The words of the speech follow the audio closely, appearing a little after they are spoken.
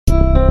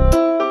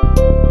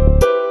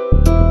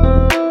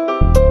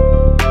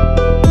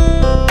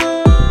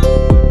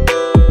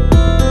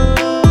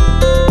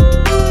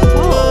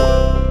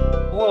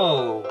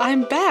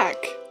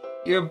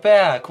You're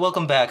back.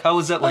 Welcome back. How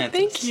was Atlantis?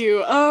 Thank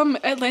you.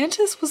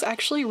 Atlantis was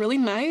actually really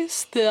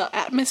nice. The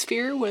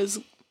atmosphere was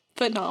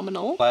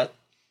phenomenal. What?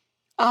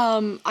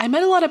 I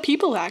met a lot of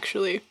people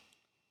actually.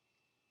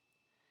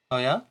 Oh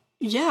yeah?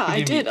 Yeah, Who I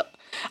did you did. meet?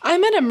 I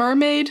met a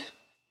mermaid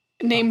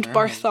named mermaid.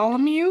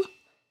 Bartholomew.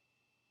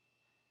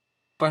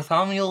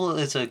 Bartholomew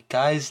is a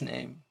guy's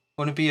name.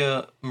 Wouldn't it be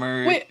a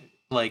Wait,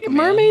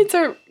 man?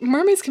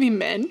 mermaids can be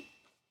men.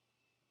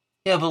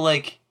 Yeah, but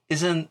like,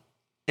 isn't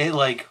it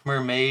like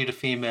mermaid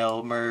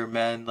female,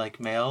 merman like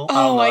male? I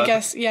don't Oh, I know.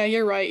 guess. Yeah,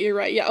 you're right. You're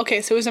right. Yeah.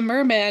 Okay, so it was a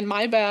merman.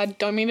 My bad.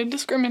 Don't mean to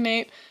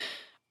discriminate.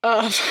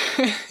 Uh,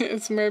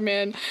 it's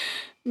merman.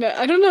 No,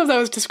 I don't know if that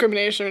was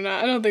discrimination or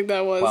not. I don't think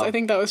that was. Wow. I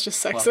think that was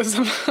just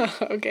sexism.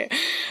 Okay.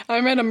 I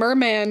met a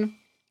merman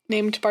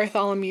named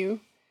Bartholomew,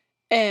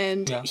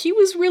 and Yeah. he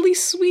was really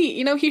sweet.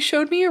 You know, he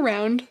showed me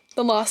around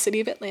the lost city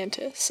of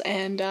Atlantis,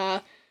 and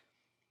I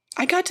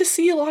got to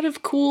see a lot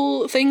of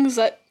cool things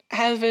that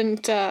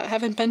haven't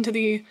been to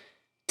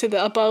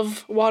the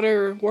above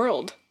water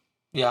world.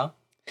 Yeah.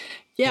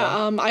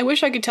 Yeah, Yeah. I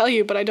wish I could tell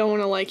you, but I don't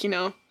want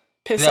to,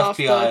 piss The off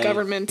the FBI,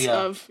 government yeah.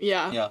 of The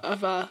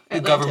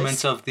Atlantis.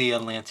 governments of the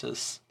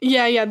Atlantis.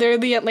 Yeah, they're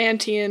the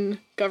Atlantean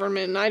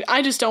government. And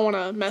I just don't want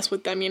to mess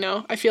with them,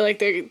 I feel like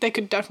they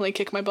could definitely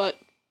kick my butt.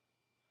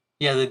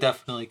 Yeah, they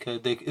definitely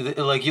could.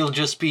 Like you'll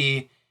just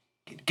be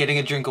getting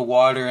a drink of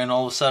water, and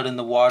all of a sudden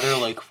the water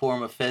like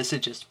form a fist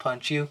and just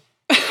punch you.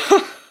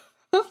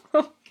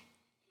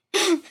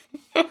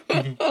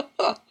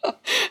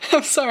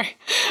 I'm sorry.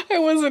 I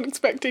wasn't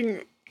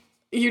expecting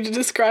you to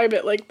describe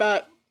it like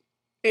that.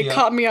 It Yeah.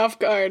 caught me off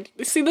guard.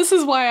 See, this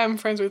is why I'm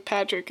friends with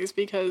Patrick, is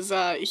because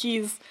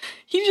he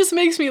just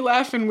makes me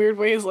laugh in weird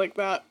ways like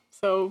that.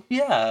 So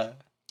Yeah.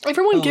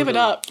 everyone give it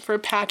Totally. up for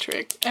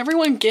Patrick.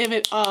 Everyone give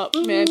it up,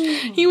 man.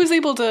 He was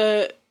able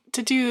to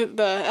do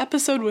the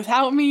episode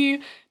without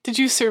me. Did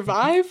you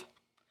survive?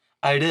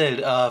 I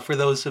did. For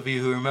those of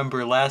you who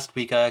remember, last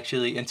week I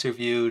actually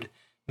interviewed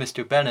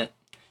Mr. Bennett,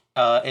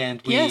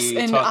 and we Yes,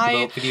 and talked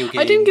about video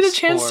games. I didn't get a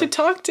chance to for-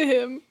 talk to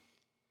him.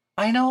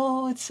 I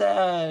know, it's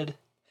sad.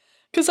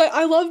 Because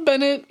I love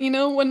Bennett,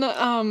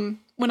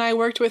 when I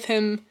worked with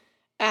him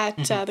at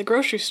the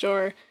grocery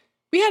store,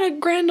 we had a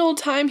grand old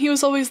time. He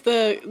was always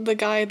the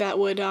guy that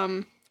would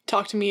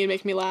talk to me and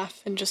make me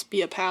laugh and just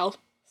be a pal.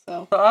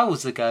 So, But I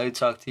was the guy who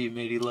talked to you,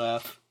 made you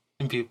laugh,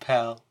 and be a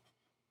pal.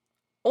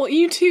 well,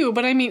 you too,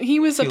 but I mean, he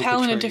was a Feel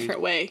pal in a betrayed.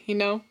 different way,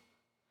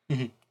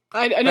 Mhm.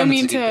 I don't Bennett's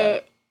mean a good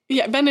to.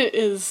 Yeah, Bennett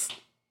is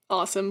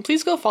awesome.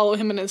 Please go follow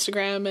him on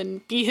Instagram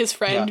and be his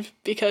friend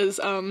because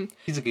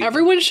He's a good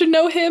everyone should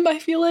know him. I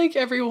feel like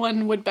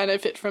everyone would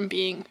benefit from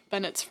being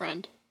Bennett's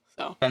friend.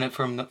 So. Bennett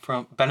from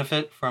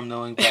benefit from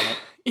knowing Bennett.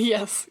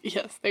 Yes,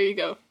 there you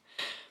go.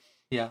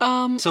 Yeah.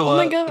 So, oh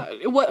my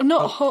god. What?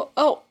 No.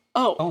 Oh.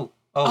 Oh.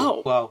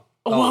 Wow.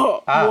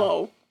 Whoa. Ah.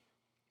 Whoa.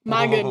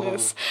 My Whoa.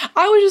 goodness.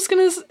 I was just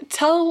gonna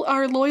tell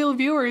our loyal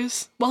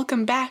viewers,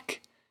 welcome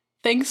back.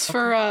 Thanks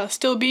for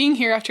still being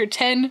here after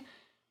 10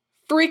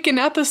 freaking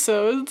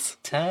episodes.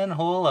 10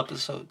 whole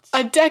episodes.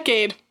 A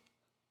decade.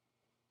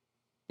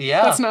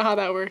 Yeah. That's not how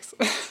that works.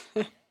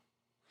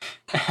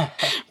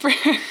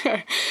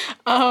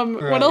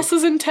 What Right. else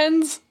is in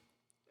tens?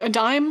 A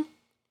dime?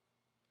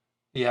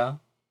 Yeah.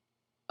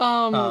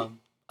 I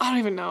don't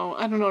even know.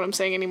 I don't know what I'm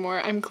saying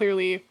anymore. I'm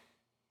clearly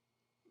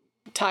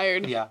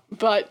tired. Yeah.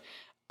 But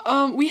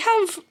we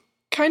have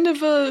kind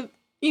of a,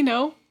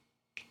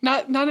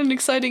 not an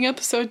exciting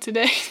episode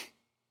today.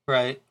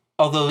 Right.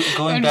 Although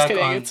I'm just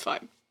kidding. It's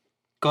fine.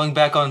 going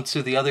back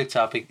onto the other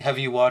topic, have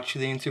you watched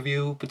the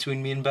interview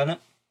between me and Bennett?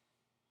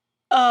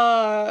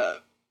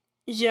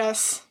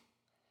 Yes.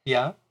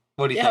 Yeah.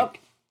 What do you Yep.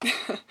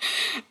 think?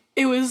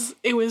 It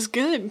was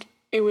good.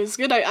 It was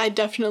good. I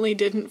definitely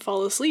didn't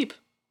fall asleep.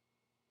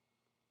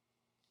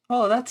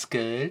 Oh, that's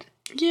good.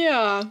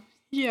 Yeah.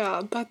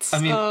 That's I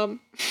mean,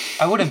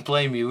 I wouldn't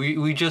blame you.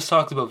 We just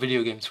talked about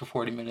video games for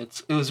 40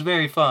 minutes. It was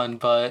very fun,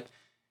 but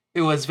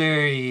it was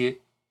very,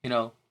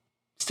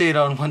 stayed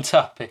on one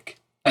topic.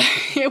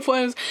 it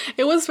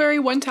was very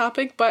one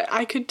topic, but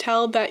I could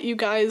tell that you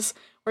guys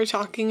were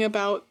talking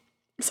about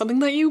something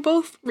that you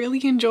both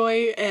really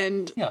enjoy,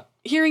 and Yeah.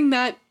 hearing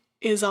that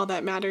is all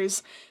that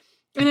matters.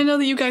 And I know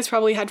that you guys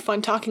probably had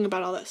fun talking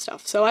about all that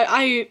stuff. So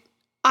I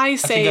I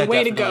say, think I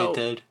way to definitely go.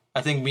 did.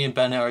 I think me and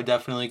Bennett are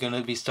definitely going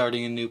to be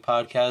starting a new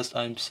podcast.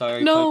 I'm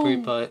sorry, No,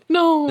 Piper, but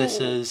no, this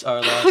is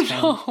our last one.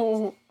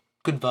 no.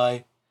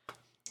 Goodbye.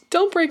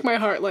 Don't break my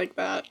heart like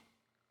that.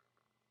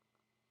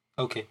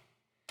 Okay.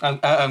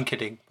 I'm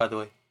kidding, by the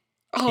way.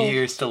 Oh,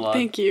 You're still on.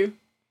 thank you.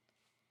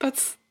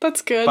 That's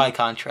good. By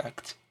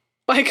contract.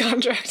 By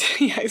contract.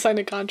 Yeah, I signed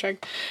a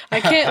contract.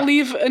 I can't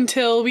leave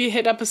until we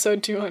hit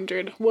episode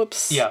 200.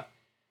 Whoops. Yeah.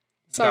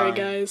 Sorry, Darn.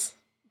 guys.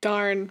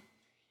 Darn.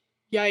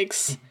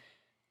 Yikes.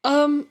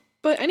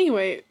 But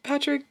anyway,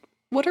 Patrick,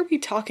 what are we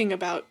talking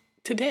about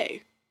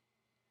today?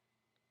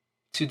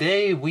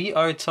 Today we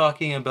are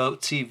talking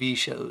about TV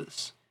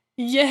shows.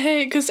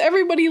 Yay, because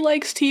everybody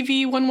likes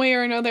TV one way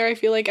or another. I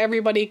feel like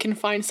everybody can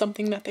find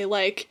something that they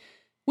like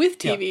with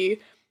TV.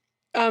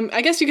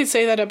 I guess you could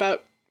say that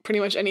about pretty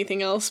much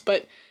anything else,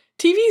 but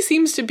TV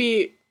seems to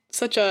be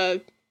such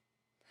a,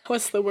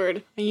 what's the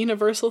word? A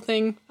universal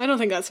thing? I don't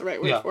think that's the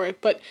right word for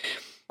it, but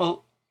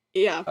well,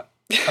 yeah.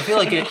 I feel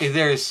like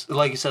there's,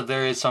 like you said,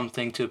 there is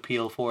something to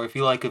appeal for. If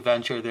you like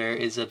adventure, there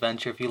is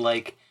adventure. If you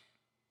like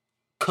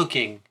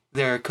cooking,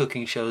 there are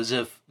cooking shows.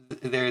 If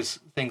there's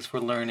things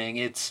for learning,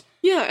 it's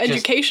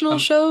educational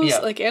shows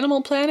like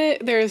Animal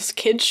Planet. There's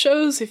kids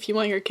shows if you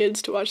want your kids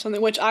to watch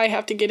something, which I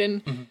have to get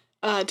in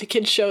to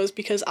kids shows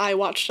because I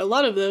watched a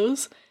lot of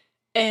those,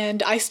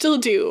 and I still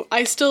do.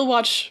 I still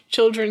watch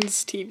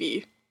children's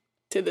TV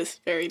to this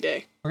very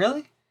day.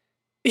 Really?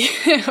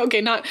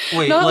 Okay, not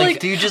wait. Not like,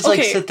 do you just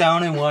like sit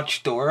down and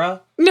watch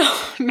Dora? No.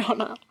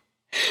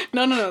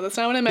 That's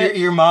not what I meant.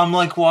 Your mom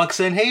like walks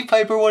in. Hey,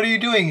 Piper, what are you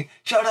doing?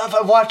 Shut up!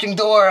 I'm watching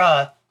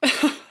Dora.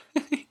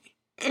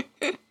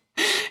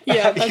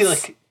 Yeah,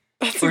 that's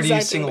or do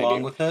you sing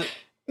along with it?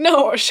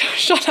 No,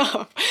 shut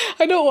up.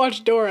 I don't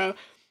watch Dora.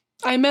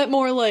 I meant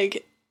more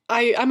like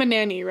I'm a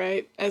nanny,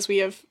 right? As we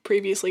have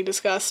previously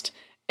discussed,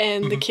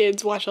 and the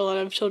kids watch a lot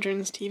of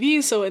children's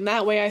TV, so in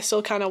that way I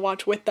still kind of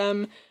watch with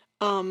them.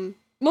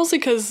 Mostly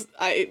because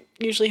I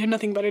usually have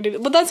nothing better to do.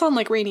 But that's on,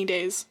 like, rainy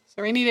days.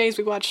 So rainy days,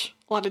 we watch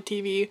a lot of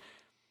TV.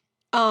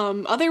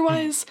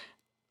 Otherwise,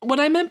 what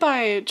I meant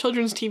by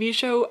children's TV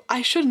show,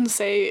 I shouldn't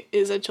say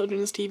is a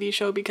children's TV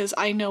show because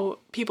I know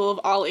people of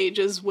all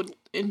ages would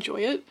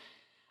enjoy it.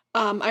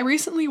 I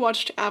recently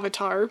watched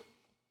Avatar,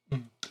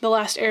 The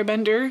Last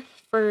Airbender,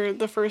 for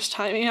the first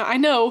time. You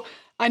know,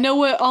 I know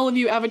what all of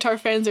you Avatar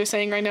fans are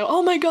saying right now.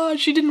 Oh my god,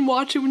 she didn't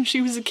watch it when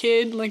she was a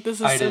kid. Like, this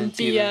is some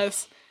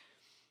BS.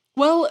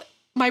 Well,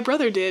 my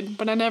brother did,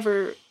 but I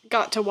never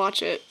got to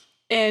watch it.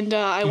 And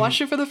I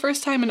watched it for the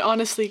first time and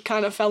honestly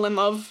kind of fell in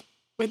love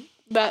with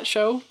that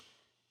show.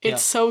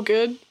 It's so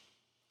good.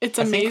 It's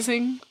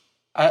amazing.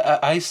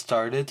 I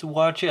started to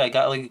watch it. I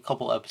got like a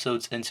couple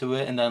episodes into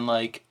it and then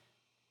like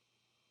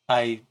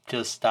I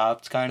just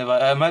stopped kind of.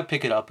 I might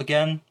pick it up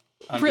again.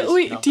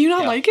 Really? Do you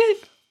not like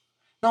it?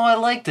 No, I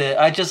liked it.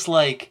 I just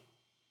like...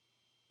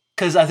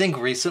 Because I think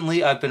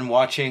recently I've been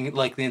watching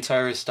like the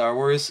entire Star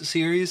Wars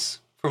series.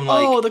 From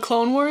like, the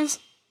Clone Wars?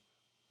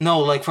 No,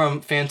 like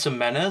from Phantom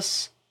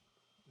Menace,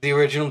 the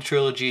original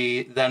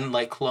trilogy, then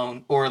like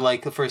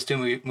like the first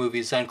two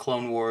movies, then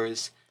Clone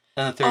Wars,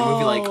 then the third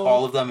movie, like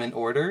all of them in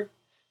order.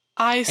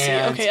 I see.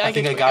 And okay, I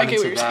think I got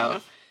into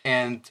that.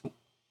 And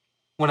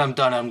when I'm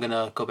done, I'm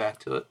gonna go back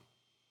to it.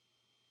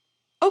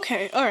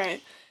 Okay,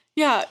 alright.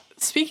 Yeah,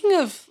 speaking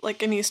of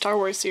like any Star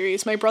Wars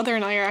series, my brother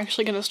and I are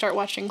actually gonna start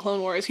watching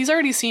Clone Wars. He's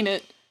already seen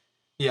it.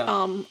 Yeah.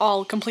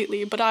 All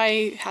completely, but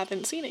I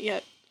haven't seen it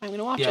yet. I'm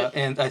gonna watch it. Yeah,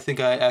 and I think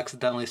I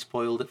accidentally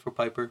spoiled it for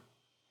Piper.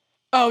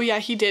 Oh, yeah,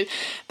 he did.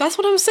 That's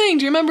what I'm saying.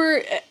 Do you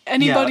remember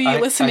anybody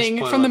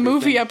listening from the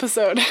movie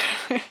episode?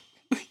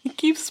 He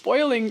keeps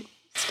spoiling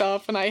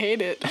stuff, and I hate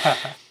it.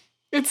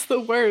 It's the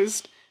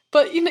worst.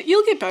 But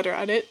you'll get better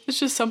at it. It's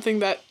just something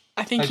that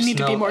I think you need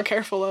to be more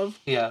careful of.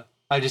 Yeah,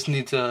 I just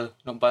need to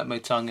bite my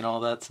tongue and all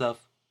that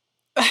stuff.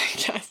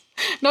 Yes.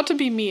 Not to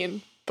be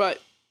mean,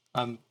 but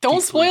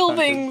don't spoil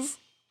things.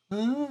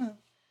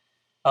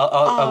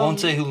 I won't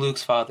say who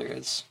Luke's father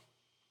is.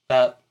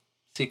 That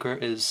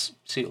secret is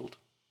sealed.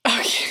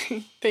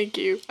 Okay, thank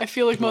you. I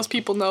feel like most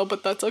people know,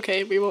 but that's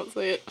okay. We won't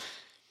say it.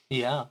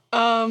 Yeah.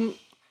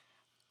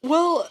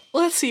 Well,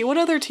 let's see. What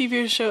other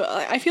TV show?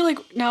 I feel like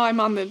now I'm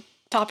on the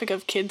topic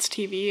of kids'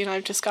 TV, and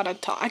I've just gotta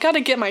talk. I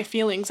gotta get my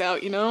feelings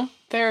out,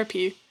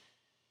 Therapy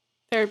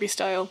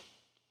style.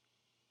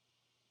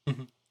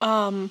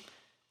 I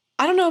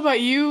don't know about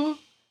you.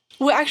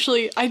 Well,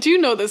 actually, I do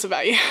know this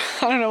about you.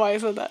 I don't know why I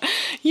said that.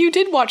 You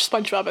did watch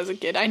SpongeBob as a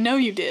kid. I know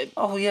you did.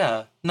 Oh,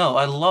 yeah. No,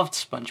 I loved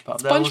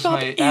SpongeBob. That was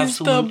my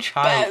absolute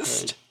childhood.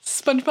 Best.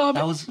 SpongeBob.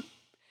 That was...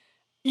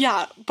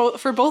 Yeah,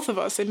 for both of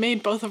us. It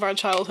made both of our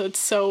childhoods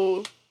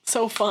so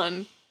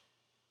fun.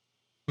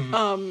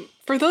 Mm-hmm.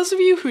 For those of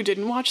you who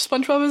didn't watch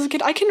SpongeBob as a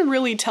kid, I can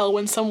really tell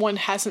when someone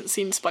hasn't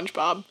seen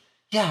SpongeBob.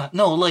 Yeah,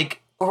 no,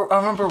 like, I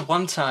remember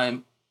one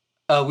time,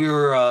 we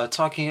were I was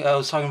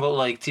talking about,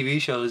 like, TV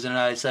shows, and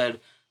I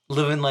said...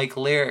 Living Like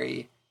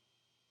Larry,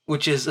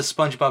 which is a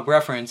SpongeBob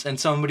reference, and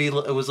somebody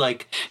was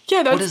like,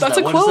 "Yeah, that's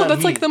a quote.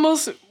 That's like the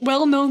most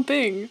well-known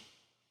thing."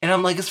 And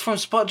I'm like, "It's from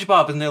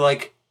SpongeBob," and they're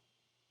like,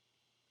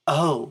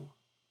 "Oh,"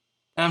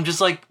 and I'm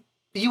just like,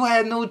 "You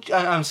had no.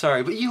 I'm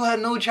sorry, but you had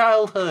no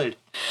childhood."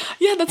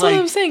 Yeah, that's like,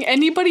 what I'm saying.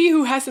 Anybody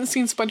who hasn't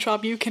seen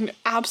SpongeBob, you can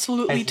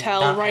absolutely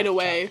tell right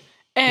away,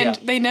 and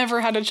they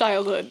never had a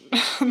childhood.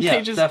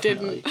 They just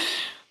didn't.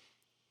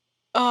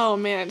 Oh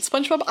man,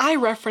 SpongeBob, I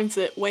reference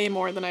it way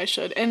more than I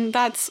should. And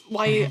that's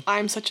why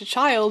I'm such a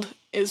child,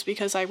 is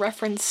because I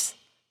reference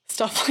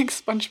stuff like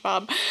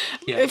SpongeBob.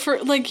 Yeah. For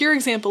like your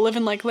example,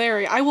 Living Like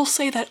Larry, I will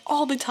say that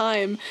all the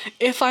time.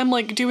 If I'm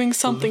like doing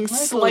something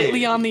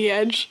slightly on the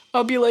edge,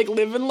 I'll be like,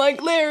 Living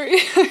Like Larry.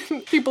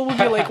 People will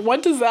be like,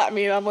 what does that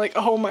mean? I'm like,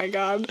 oh my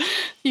god,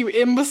 you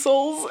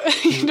imbeciles.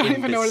 You don't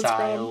even know what it's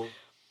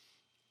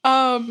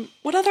from.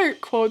 What other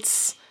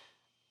quotes?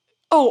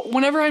 Oh,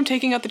 whenever I'm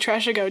taking out the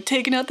trash, I go,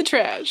 taking out the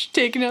trash,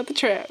 taking out the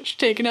trash,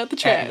 taking out the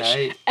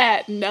trash.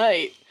 At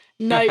night.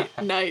 Night,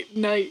 night,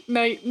 night,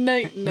 night,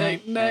 night,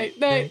 night, night, night,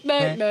 night,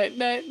 night, night,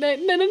 night, night,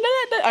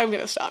 night. I'm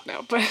gonna stop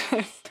now, but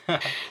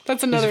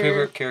that's another. Who's your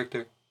favorite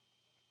character?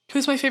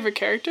 Who's my favorite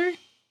character?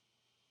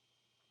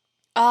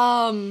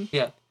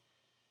 Yeah.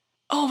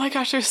 Oh my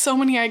gosh, there's so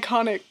many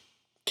iconic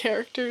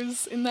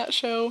characters in that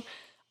show.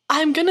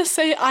 I'm gonna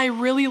say I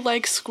really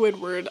like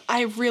Squidward.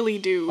 I really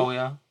do. Oh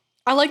yeah.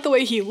 I like the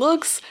way he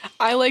looks.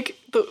 I like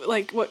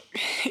what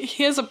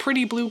he has a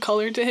pretty blue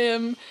color to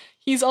him.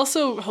 He's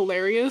also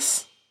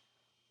hilarious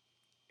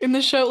in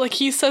the show. Like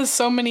he says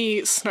so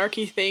many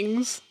snarky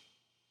things.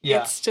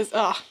 Yeah. It's just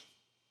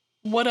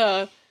what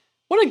a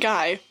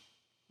guy.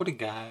 What a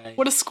guy.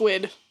 What a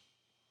squid. I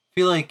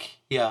feel like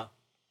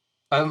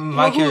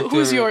my character.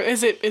 Who's your?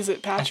 Is it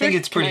Patrick? I think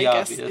it's pretty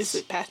obvious. Is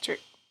it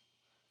Patrick?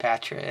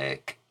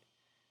 Patrick.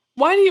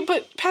 Why do you?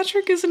 But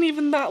Patrick isn't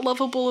even that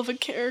lovable of a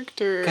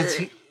character.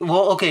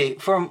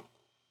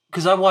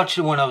 Because I watched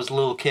it when I was a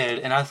little kid,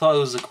 and I thought it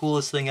was the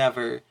coolest thing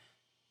ever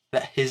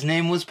that his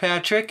name was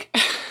Patrick,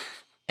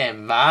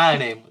 and my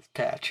name was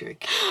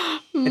Patrick.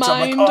 And so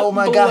I'm like, oh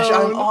my gosh,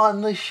 I'm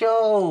on the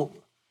show.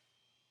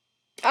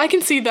 I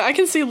can see that. I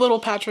can see little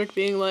Patrick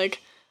being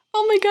like,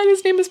 oh my god,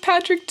 his name is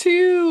Patrick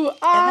too.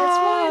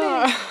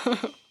 Ah! And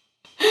that's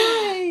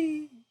my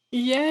name.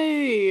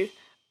 Yay.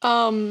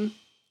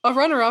 A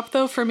runner-up,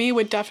 though, for me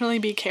would definitely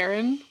be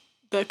Karen,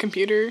 the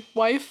computer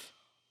wife.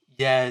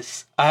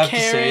 Yes. I have to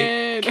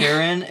say,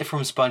 Karen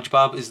from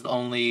SpongeBob is the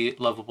only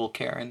lovable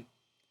Karen.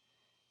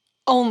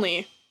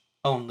 Only.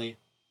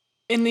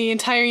 In the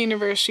entire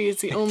universe, she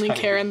is the only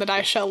Karen that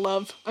I shall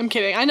love. I'm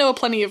kidding. I know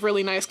plenty of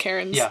really nice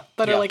Karens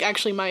that are, like,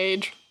 actually my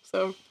age,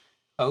 so...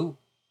 Oh.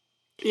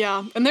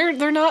 Yeah, and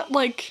they're not,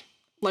 like,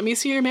 let me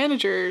see your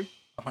manager.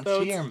 I want to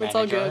see your manager. It's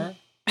all good.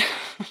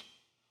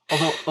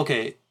 Although,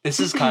 okay,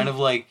 this is kind of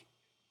like...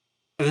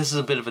 This is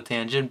a bit of a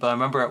tangent, but I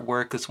remember at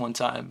work this one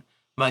time,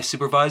 my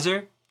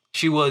supervisor,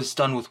 she was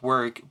done with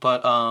work,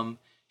 but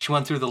she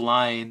went through the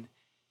line,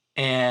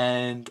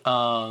 and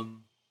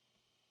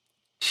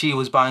she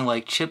was buying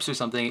like chips or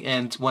something,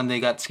 and when they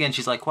got scanned,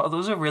 she's like, wow,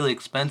 those are really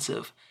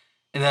expensive.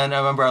 And then I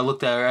remember I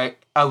looked at her,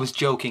 I was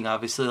joking,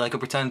 obviously, like I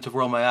pretended to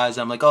roll my eyes,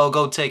 I'm like, oh,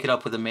 go take it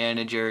up with the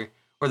manager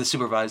or the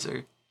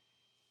supervisor.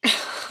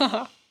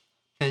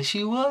 And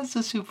she was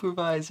the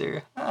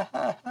supervisor. Ha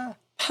ha ha.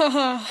 Ha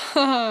ha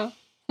ha.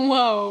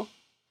 Whoa.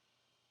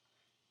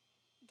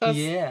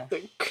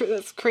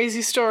 That's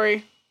crazy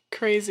story.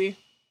 Crazy.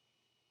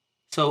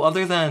 So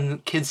other than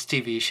kids'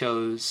 TV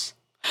shows,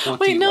 what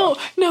Wait, do you no, watch?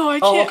 no,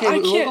 I can't. Oh, okay, I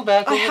can't. we'll go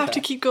back. I have to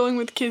keep going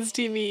with kids'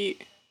 TV.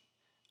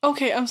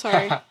 Okay, I'm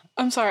sorry.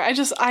 I'm sorry.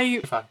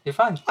 You're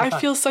fine. I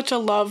feel such a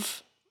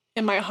love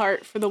in my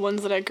heart for the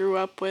ones that I grew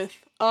up with.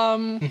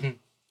 God,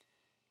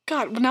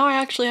 now I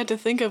actually had to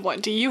think of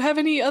one. Do you have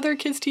any other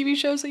kids' TV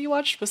shows that you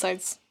watched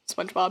besides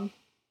SpongeBob?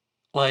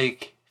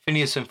 Like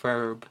Phineas and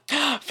Ferb.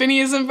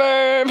 Phineas and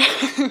Ferb!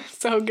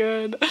 So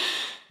good.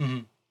 Mm-hmm.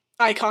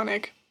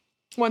 Iconic.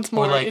 Once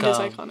more, it is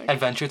iconic.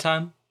 Adventure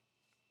Time?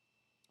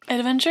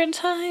 Adventure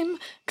Time?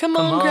 Come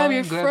on, grab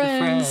your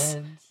friends.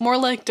 More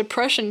like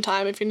Depression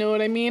Time, if you know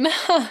what I mean.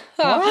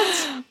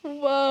 What?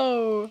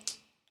 Whoa.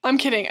 I'm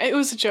kidding. It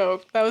was a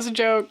joke. That was a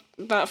joke.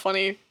 Not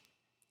funny.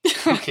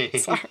 Okay.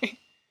 Sorry.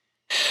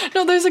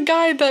 No, there's a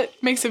guy that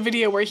makes a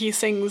video where he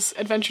sings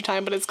Adventure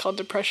Time, but it's called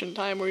Depression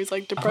Time, where he's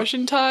like,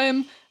 Depression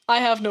Time? I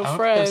have no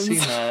friends. I've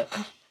seen that.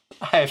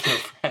 I have no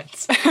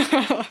friends.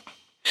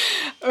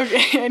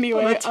 Okay,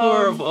 anyway. That's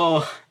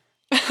horrible.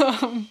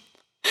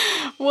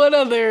 What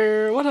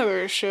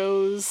other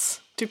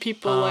shows do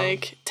people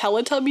like?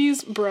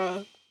 Teletubbies?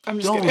 Bruh. I'm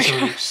just kidding.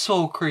 Those are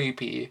so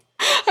creepy.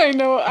 I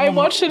know. I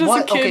watched it as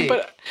a kid, Okay.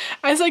 but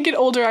as I get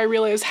older, I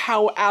realize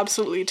how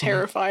absolutely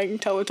terrifying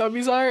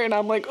Teletubbies are, and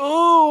I'm like,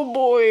 oh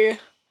boy.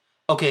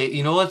 Okay,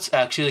 you know what's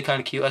actually kind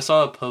of cute? I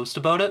saw a post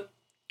about it.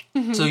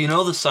 Mm-hmm. So you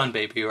know the Sun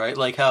Baby, right?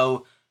 Like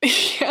how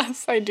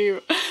Yes, I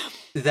do.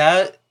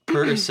 that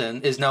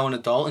person is now an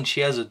adult and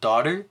she has a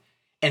daughter,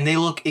 and they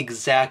look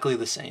exactly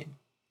the same.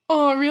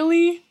 Oh,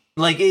 really?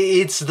 Like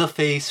it's the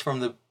face from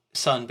the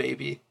Sun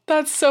Baby.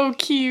 That's so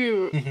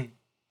cute.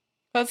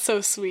 That's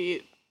so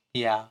sweet.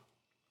 Yeah.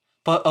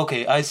 But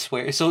okay, I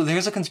swear. So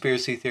there's a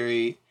conspiracy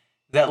theory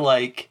that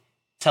like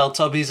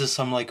Teletubbies is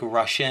some like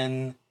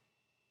Russian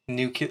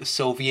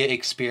Soviet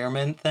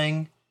experiment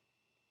thing.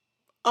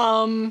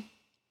 Can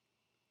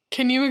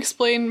you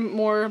explain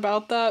more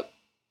about that?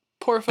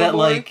 Por favor. That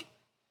like,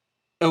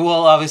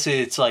 well, obviously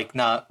it's like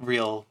not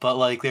real, but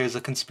like there's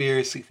a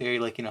conspiracy theory,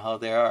 like you know how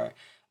there are,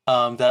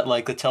 that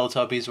like the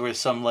Teletubbies were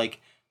some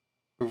like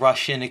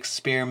Russian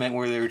experiment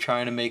where they were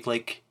trying to make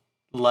like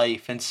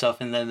life and stuff,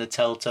 and then the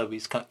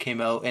Teletubbies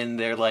came out and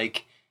they're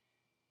like,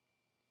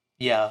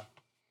 yeah,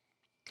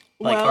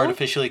 like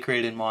artificially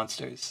created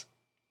monsters.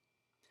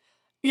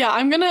 Yeah,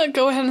 I'm gonna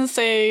go ahead and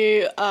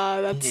say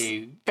that's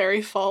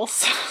very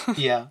false.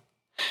 Yeah.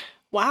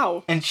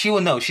 Wow. And she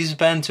would know. She's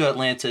been to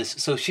Atlantis,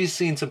 so she's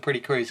seen some pretty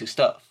crazy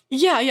stuff.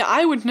 Yeah,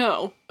 I would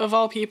know. Of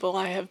all people,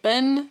 I have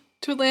been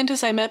to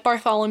Atlantis. I met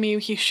Bartholomew.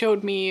 He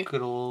showed me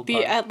Good old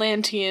the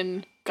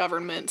Atlantean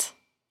government.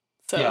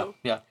 So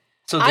yeah.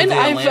 So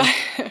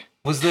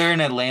was there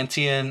an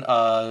Atlantean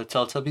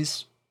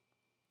Teletubbies?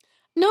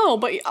 No,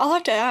 but I'll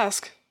have to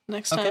ask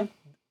next time.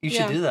 You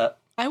should do that.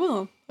 I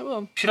will.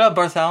 Should have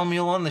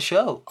Bartholomew on the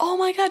show. Oh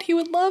my god, he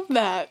would love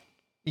that.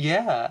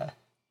 Yeah.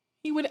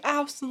 He would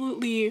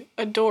absolutely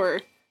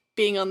adore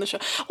being on the show.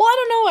 Well,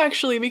 I don't know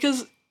actually,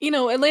 because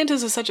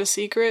Atlantis is such a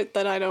secret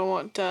that I don't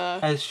want.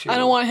 That's true. I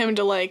don't want him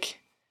to like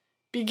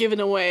be given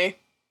away.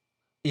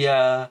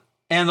 Yeah,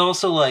 and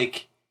also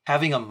like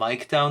having a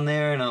mic down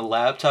there and a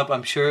laptop.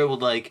 I'm sure it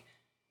would like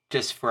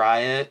just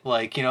fry it.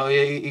 Like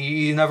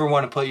you never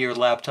want to put your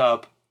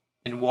laptop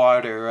in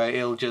water, right?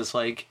 It'll just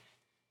like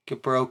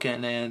get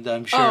broken, and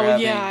I'm sure. Oh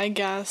yeah, I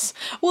guess.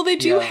 Well, they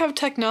do have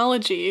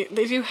technology.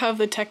 They do have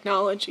the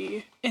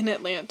technology in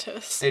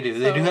Atlantis. They do.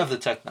 They do have the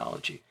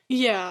technology.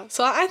 Yeah,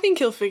 so I think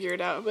he'll figure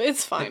it out, but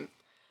it's fine.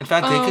 In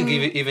fact, they could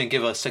even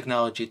give us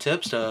technology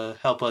tips to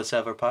help us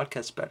have our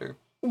podcast better.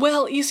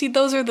 Well, you see,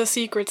 those are the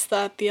secrets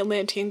that the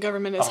Atlantean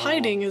government is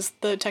hiding, is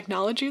the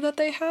technology that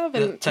they have.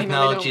 And the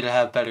technology to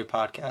have better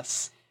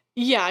podcasts.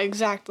 Yeah,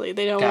 exactly.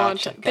 They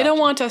don't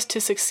want us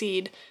to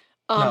succeed.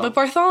 No. But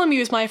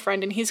Bartholomew is my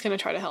friend, and he's going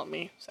to try to help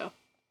me. So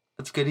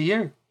that's good to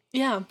hear.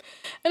 Yeah.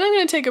 And I'm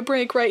going to take a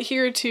break right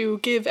here to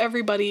give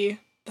everybody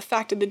the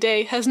fact of the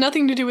day. It has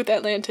nothing to do with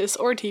Atlantis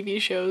or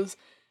TV shows,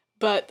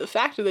 but the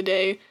fact of the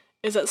day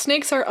is that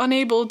snakes are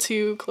unable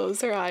to close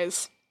their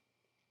eyes.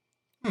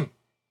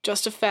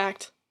 Just a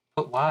fact.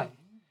 But why?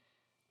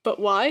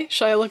 But why?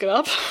 Should I look it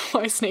up?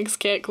 Why snakes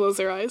can't close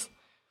their eyes?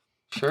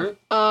 Sure.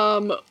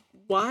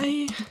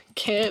 Why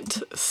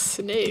can't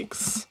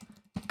snakes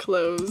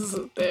close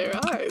their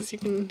eyes? You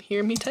can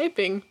hear me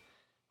typing.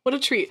 What a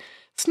treat.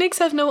 Snakes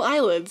have no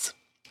eyelids,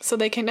 so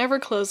they can never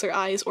close their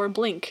eyes or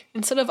blink.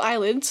 Instead of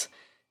eyelids,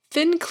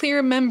 thin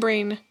clear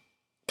membrane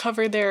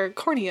cover their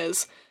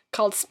corneas,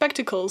 called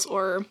spectacles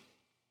or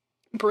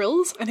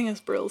brills. I think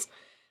it's brills.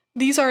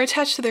 These are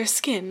attached to their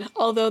skin.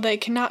 Although they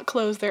cannot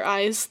close their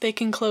eyes, they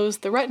can close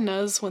the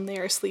retinas when they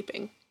are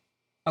sleeping.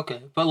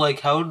 Okay, but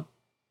like how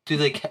do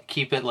they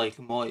keep it like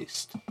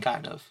moist,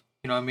 kind of?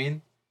 You know what I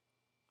mean?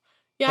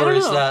 Yeah, I don't know. Or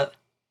is that...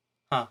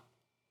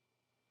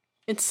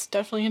 It's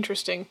definitely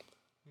interesting.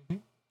 Mm-hmm.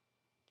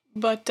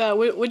 But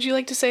would you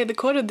like to say the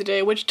quote of the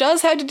day, which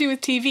does have to do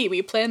with TV?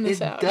 We planned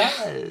this out. It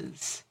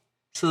does.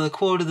 So the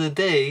quote of the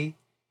day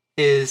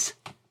is,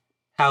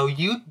 "How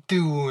you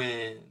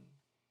doing?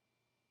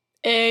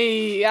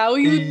 Hey, how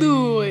you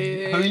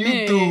doing? How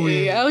you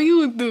doing? How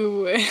you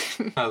doing?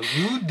 How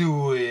you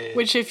doing?"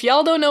 Which, if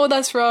y'all don't know what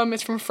that's from,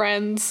 it's from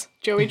Friends.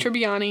 Joey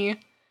Tribbiani.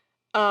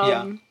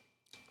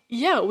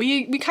 Yeah,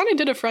 we kind of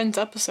did a Friends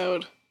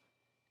episode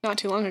not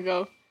too long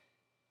ago.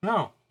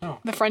 No.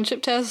 The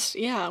friendship test,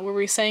 yeah, where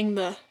we sang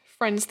the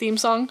Friends theme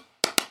song.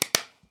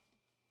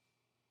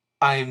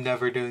 I'm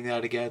never doing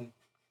that again.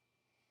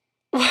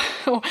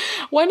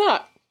 Why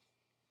not?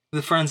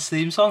 The Friends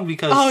theme song?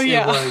 Because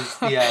it was,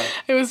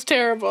 it was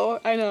terrible.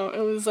 I know, it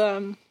was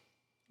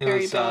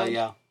very bad.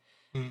 Yeah.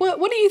 Mm.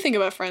 What do you think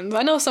about Friends?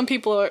 I know some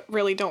people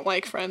really don't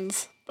like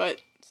Friends,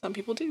 but some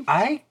people do.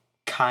 I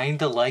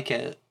kind of like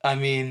it. I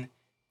mean,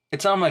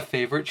 it's not my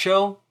favorite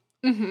show,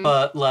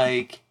 but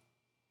like,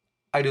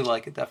 I do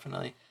like it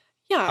definitely.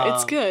 Yeah,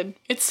 it's good.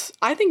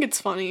 I think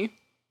it's funny.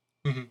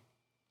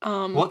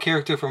 Mm-hmm. What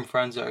character from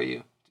Friends are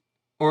you?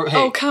 Or hey,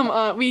 oh come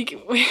on, we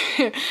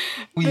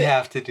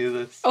have to do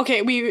this.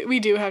 Okay, we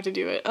do have to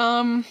do it.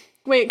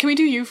 Wait, can we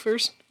do you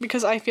first?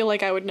 Because I feel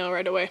like I would know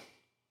right away.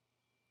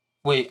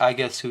 Wait, I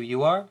guess who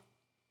you are?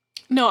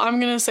 No, I'm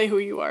gonna say who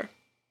you are.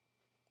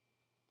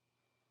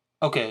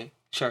 Okay,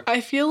 sure.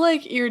 I feel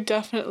like you're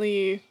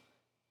definitely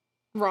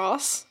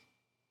Ross.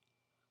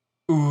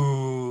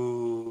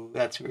 Ooh,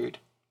 that's rude.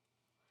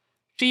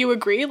 Do you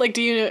agree? Like,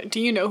 do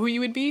you know who you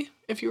would be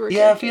if you were a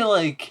character? I feel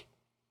like...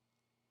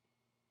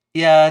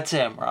 Yeah, I'd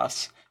say I'm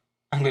Ross.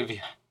 I'm gonna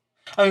be...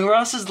 I mean,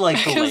 Ross is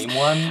like the lame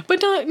one. But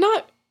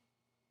not...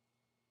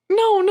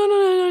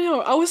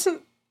 No. I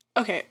wasn't...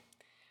 Okay.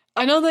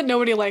 I know that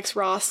nobody likes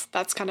Ross.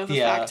 That's kind of a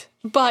fact.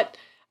 But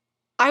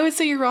I would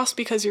say you're Ross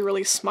because you're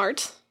really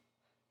smart.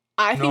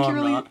 I think you're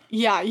really... Not.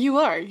 Yeah, you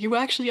are. You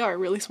actually are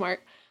really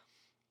smart.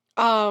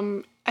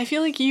 I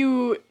feel like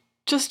you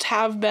just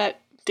have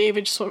that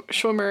David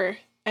Schwimmer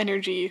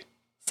energy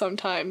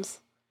sometimes.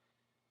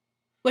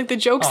 Like the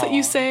jokes that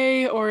you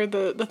say or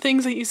the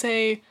things that you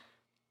say,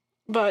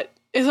 but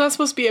it's not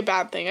supposed to be a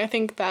bad thing. I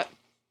think that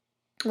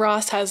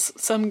Ross has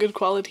some good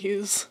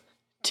qualities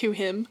to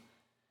him.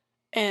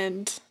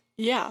 And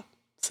yeah,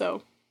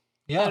 so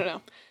I don't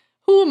know.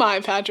 Who am I,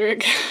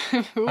 Patrick?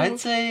 I'd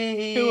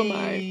say... Who am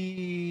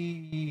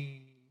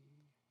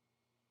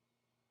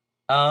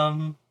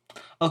I?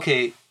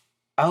 Okay,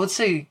 I would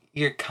say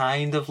you're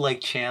kind of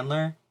like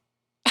Chandler.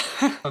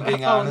 If I'm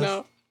being honest. Oh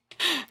no!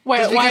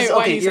 Why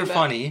you're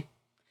funny,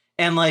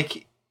 and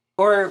like,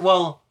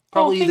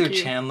 probably either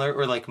Chandler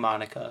or like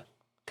Monica,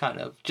 kind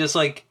of just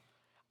like.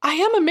 I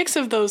am a mix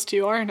of those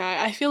two, aren't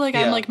I? I feel like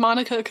I'm like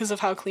Monica because of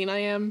how clean I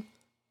am,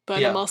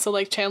 but I'm also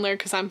like Chandler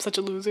because I'm such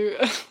a loser.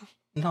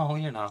 No,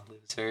 you're not a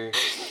loser.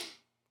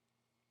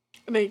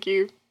 Thank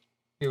you.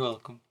 You're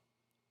welcome.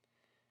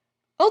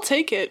 I'll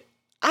take it.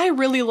 I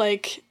really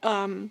like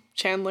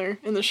Chandler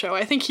in the show.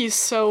 I think he's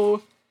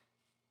so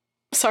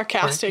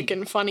sarcastic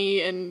and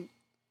funny, and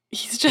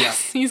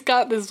he's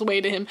got this way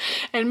to him.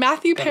 And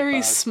Matthew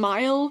Perry's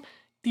smile,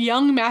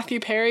 young Matthew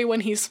Perry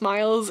when he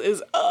smiles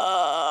is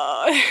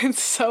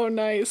it's so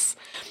nice.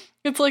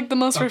 It's like the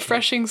most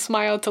refreshing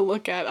smile to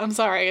look at. I'm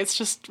sorry, it's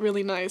just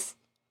really nice.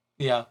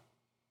 Yeah.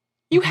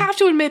 You have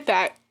to admit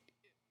that.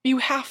 You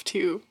have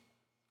to.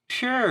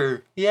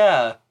 Sure.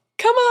 Yeah.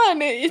 Come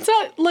on, it's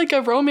not like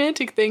a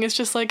romantic thing. It's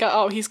just like,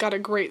 oh, he's got a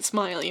great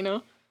smile, you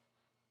know?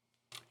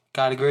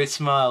 Got a great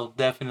smile,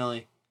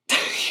 definitely.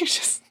 You're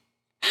just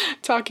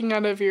talking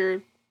out of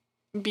your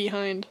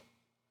behind.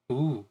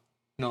 Ooh,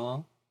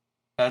 no.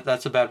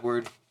 That's a bad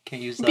word.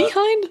 Can't use that.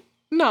 Behind?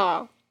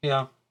 Nah.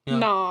 Yeah.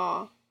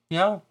 Nah.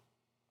 Yeah.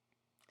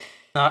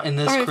 Not in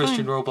this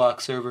Christian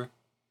Roblox server.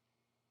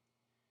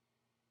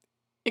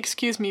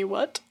 Excuse me,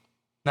 what?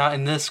 Not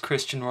in this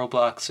Christian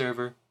Roblox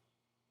server.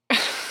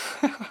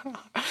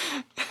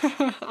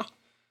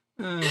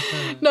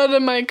 Not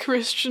in my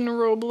Christian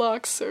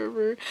Roblox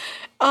server.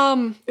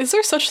 Is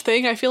there such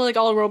thing? I feel like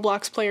all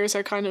Roblox players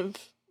are kind of,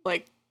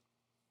 like,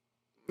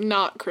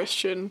 not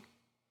Christian.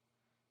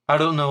 I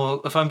don't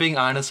know. If I'm being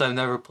honest, I've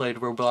never played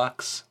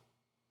Roblox.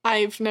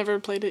 I've never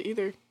played it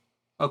either.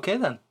 Okay,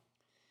 then.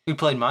 We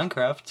played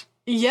Minecraft.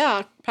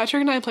 Yeah,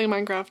 Patrick and I play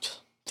Minecraft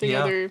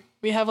together. Yeah.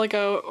 We have, like,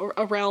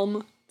 a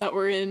realm that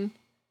we're in.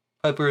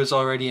 Piper is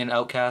already an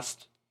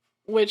outcast.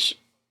 Which...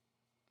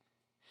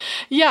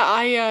 Yeah,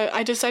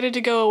 I decided to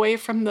go away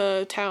from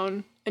the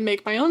town and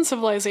make my own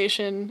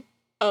civilization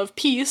of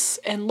peace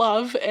and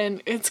love,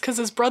 and it's because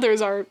his brothers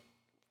are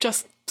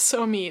just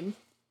so mean.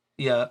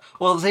 Yeah.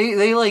 Well,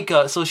 they like,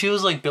 so she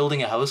was, like,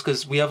 building a house,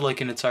 because we have,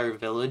 like, an entire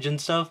village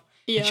and stuff.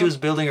 Yeah. And she was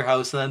building her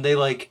house, and then they,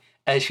 like,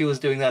 as she was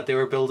doing that, they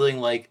were building,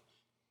 like,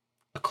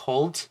 a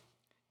cult.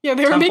 Yeah,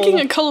 they were making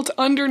a cult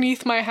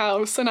underneath my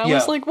house, and I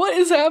was like, what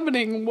is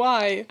happening?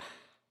 Why?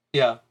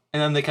 Yeah,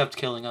 and then they kept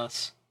killing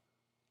us.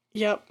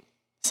 Yep.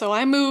 So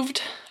I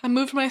moved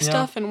my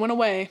stuff and went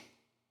away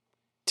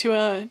to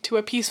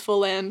a peaceful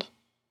land.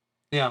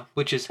 Yeah,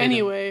 which is hidden.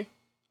 Anyway,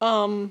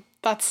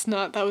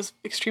 that was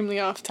extremely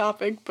off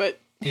topic, but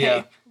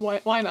hey,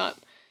 why not?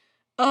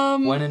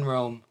 When in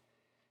Rome.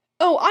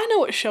 Oh, I know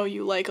what show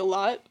you like a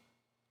lot.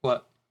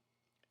 What?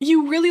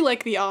 You really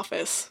like The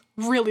Office.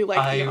 Really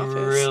like The Office. I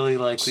really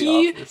like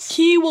The Office.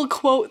 He will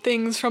quote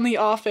things from The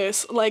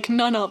Office like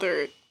none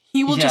other.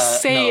 He will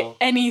just say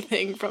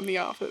anything from The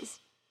Office.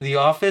 The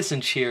Office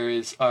and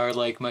Cheers are,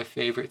 like, my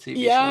favorite TV shows.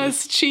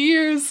 Yes,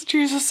 Cheers.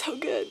 Cheers is so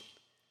good.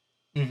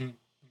 Mm-hmm.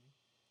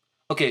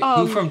 Okay,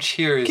 who from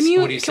Cheers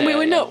would you say?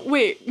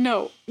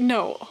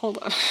 No, hold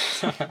on.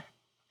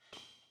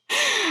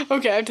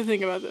 Okay, I have to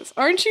think about this.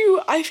 Aren't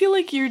you, I feel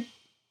like you're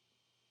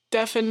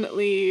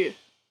definitely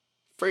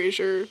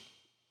Frasier.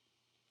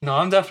 No,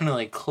 I'm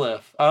definitely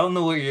Cliff. I don't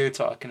know what you're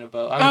talking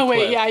about.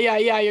 Wait, yeah,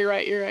 you're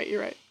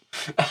right.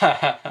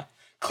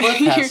 Cliff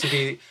has to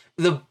be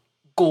the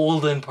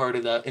golden part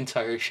of that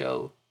entire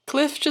show.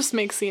 Cliff just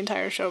makes the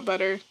entire show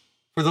better.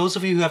 For those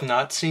of you who have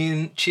not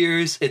seen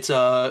Cheers, it's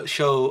a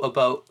show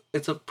about...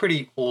 It's a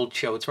pretty old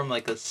show. It's from,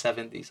 like, the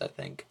 70s, I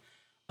think.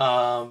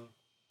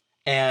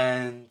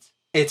 And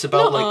it's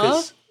about, like,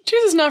 this...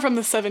 Cheers is not from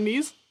the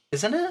 70s.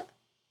 Isn't it?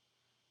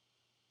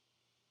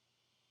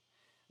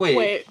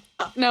 Wait.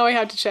 Now I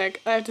have to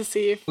check. I have to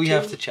see if... We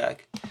have to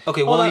check.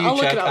 Okay, I'll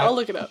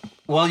look it up.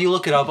 While you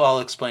look it up, I'll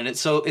explain it.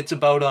 So it's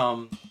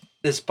about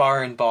this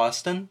bar in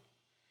Boston,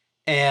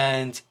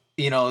 and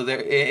you know,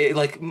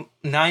 like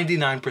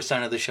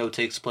 99% of the show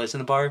takes place in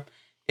the bar.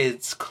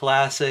 It's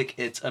classic.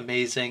 It's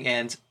amazing,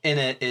 and in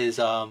it is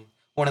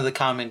one of the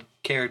common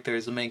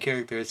characters. The main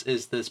characters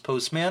is this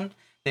postman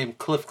named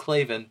Cliff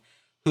Clavin,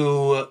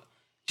 who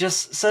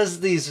just says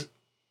these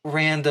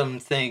random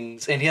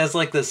things, and he has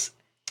like this,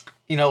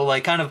 you know,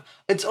 like kind of,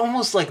 it's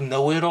almost like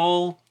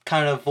know-it-all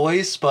kind of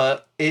voice,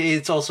 but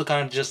it's also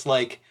kind of just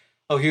like,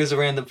 oh, here's a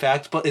random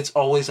fact, but it's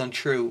always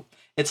untrue.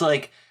 It's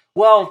like,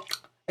 well,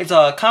 it's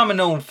a common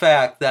known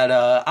fact that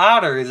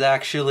otters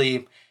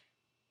actually,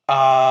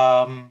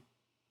 you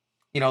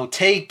know,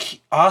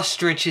 take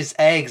ostriches'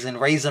 eggs and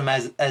raise them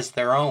as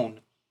their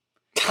own.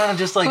 Kind of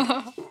just like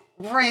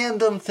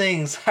random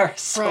things are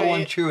so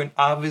untrue and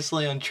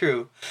obviously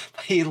untrue.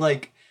 He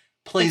like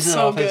plays it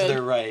off as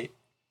they're right.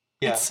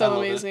 Yeah, it's so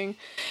amazing.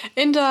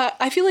 And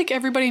I feel like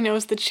everybody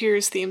knows the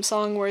Cheers theme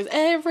song, where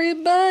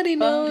everybody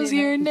knows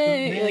your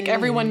name. Like,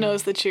 everyone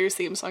knows the Cheers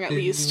theme song, at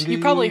least. You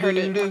probably heard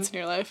it once in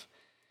your life.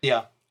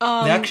 Yeah. They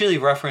actually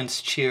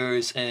reference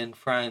Cheers in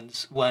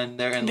Friends when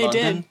they're in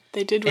London.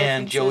 They did reference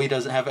and Joey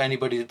doesn't have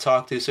anybody to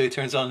talk to, so he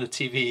turns on the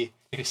TV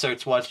and he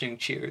starts watching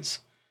Cheers.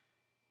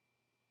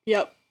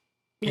 Yep,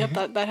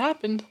 that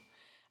happened.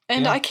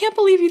 And I can't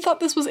believe you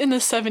thought this was in the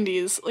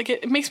 70s. Like,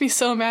 it makes me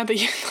so mad that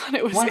you thought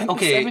it was in the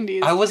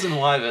 70s. I wasn't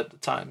alive at the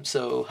time,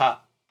 so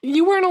ha.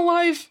 You weren't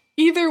alive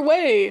either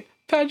way,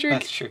 Patrick.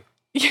 That's true.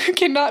 You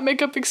cannot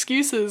make up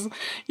excuses.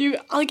 You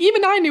like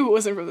even I knew it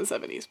wasn't from the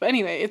 70s. But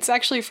anyway, it's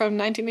actually from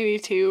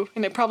 1982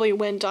 and it probably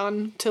went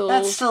on till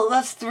That's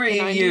 3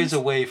 the years 90s.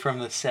 away from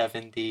the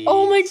 70s.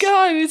 Oh my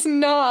god, it's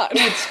not.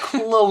 It's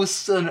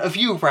close. If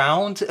you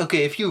round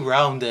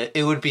it,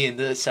 it would be in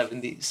the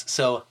 70s.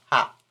 So,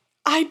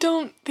 I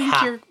don't think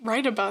Ha. you're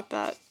right about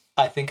that.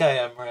 I think I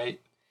am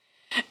right.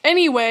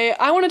 Anyway,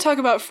 I want to talk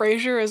about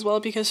Frasier as well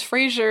because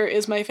Frasier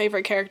is my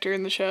favorite character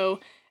in the show.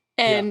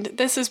 And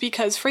this is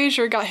because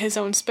Frasier got his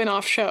own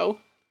spin-off show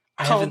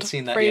I called haven't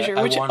seen that Frasier, yet.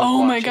 I which wanna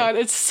oh my watch god, it.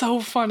 it's so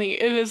funny.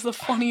 It is the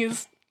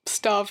funniest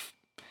stuff.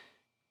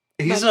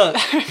 He's a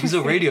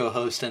radio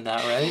host in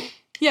that, right?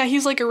 Yeah,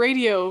 he's like a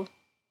radio.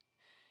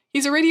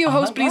 He's a radio Oh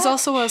host, my but he's gosh.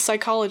 also a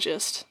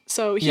psychologist.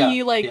 So he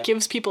Yeah.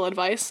 gives people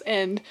advice,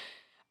 and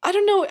I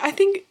don't know. I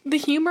think the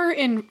humor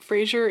in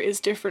Frasier is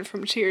different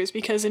from Cheers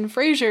because in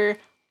Frasier,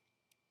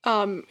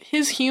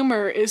 his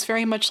humor is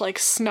very much like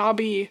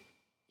snobby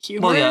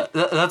humor. Well, yeah,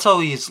 that's how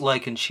he's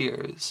like in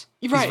Cheers.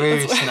 Right, He's very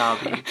that's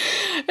snobby.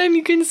 And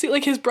you can see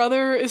like his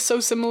brother is so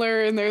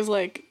similar, and there's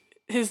like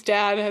his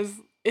dad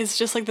is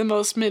just like the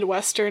most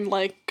Midwestern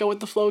like go with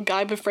the flow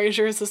guy, but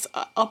Frasier is this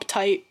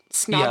uptight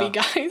snobby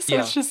guy. So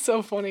it's just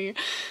so funny.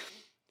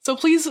 So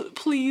please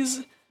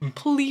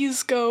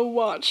go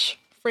watch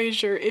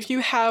Frasier if you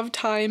have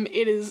time.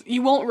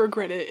 You won't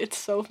regret it. It's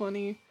so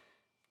funny.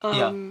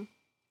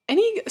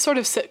 Any sort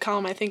of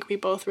sitcom I think we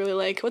both really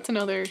like. What's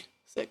another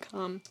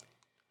sitcom?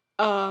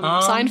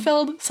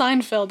 Seinfeld.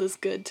 Seinfeld is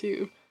good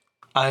too.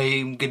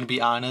 I'm gonna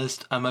be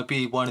honest. I might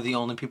be one of the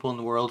only people in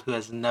the world who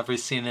has never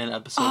seen an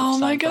episode of Seinfeld. Oh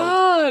my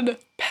god,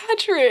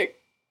 Patrick.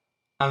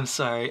 I'm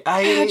sorry.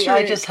 I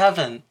just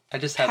haven't.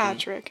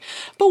 Patrick.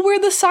 But we're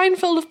the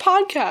Seinfeld of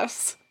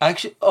podcasts.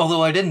 Actually,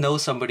 although I did know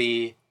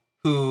somebody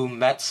who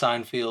met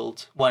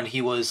Seinfeld when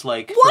he was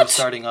like What? first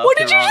starting up. What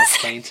They did were you on a just say?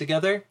 plane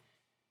together,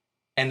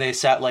 and they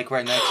sat like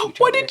right next to each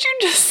What other. did you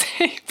just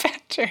say,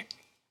 Patrick?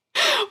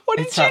 What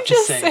did It's you not the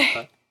just same, say?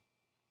 but-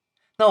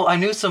 No, I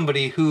knew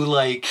somebody who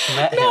like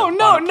met him. No, on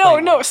a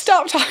plane once.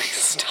 stop talking.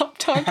 Stop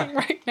talking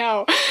right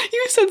now.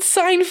 You said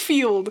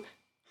Seinfeld.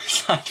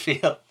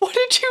 Seinfeld. What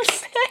did you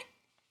say?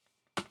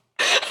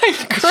 I'm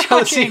crying.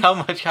 Shows you how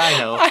much I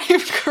know. I'm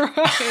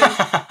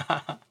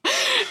crying.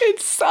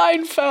 It's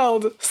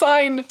Seinfeld.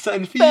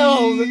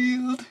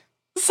 Seinfeld.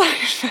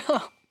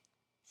 Seinfeld.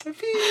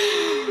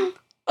 Seinfeld.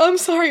 I'm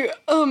sorry.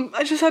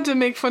 I just had to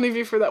make fun of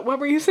you for that. What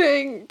were you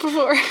saying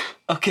before?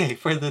 Okay,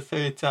 for the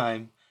third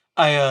time,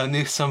 I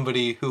knew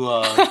somebody who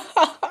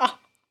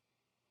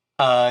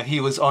he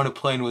was on a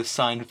plane with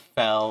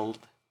Seinfeld,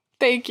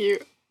 Thank you.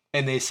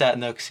 and they sat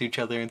next to each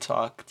other and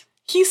talked.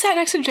 He sat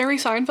next to Jerry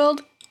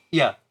Seinfeld?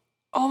 Yeah,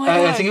 Oh my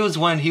god. I think it was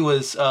when he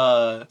was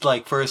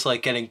like first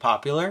like getting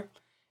popular,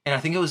 and I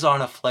think it was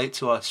on a flight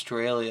to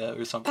Australia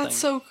or something. That's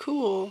so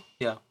cool.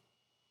 Yeah.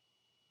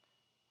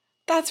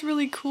 That's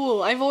really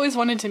cool. I've always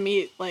wanted to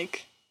meet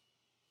like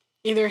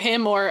either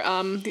him or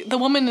the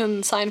woman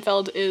in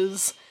Seinfeld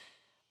is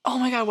oh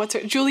my god, what's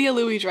her Julia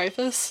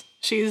Louis-Dreyfus.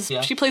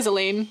 She plays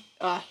Elaine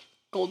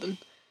Golden.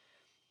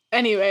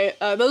 Anyway,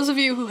 those of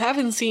you who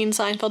haven't seen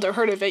Seinfeld or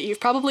heard of it,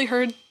 you've probably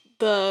heard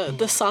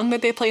the song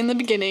that they play in the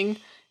beginning.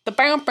 The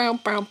bow bow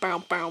bow bow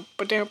bow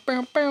bow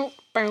bow bow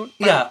bow.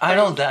 Yeah, I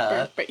know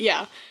that. But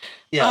yeah.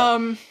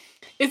 Yeah.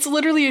 It's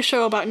literally a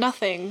show about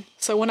nothing.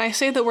 So when I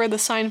say that we're the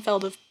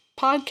Seinfeld of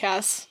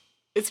podcasts,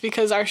 it's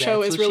because our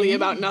show That's is what really you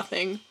about mean.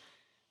 nothing.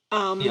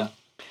 Yeah.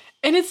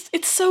 And it's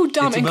so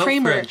dumb. It's And about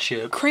Kramer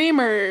friendship.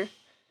 Kramer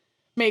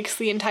makes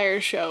the entire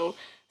show.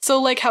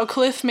 So like how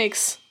Cliff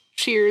makes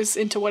Cheers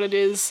into what it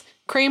is,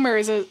 Kramer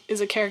is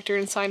a character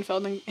in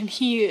Seinfeld, and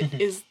he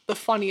is the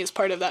funniest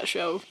part of that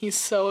show. He's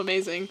so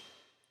amazing.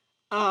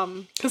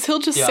 Because he'll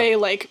just say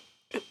like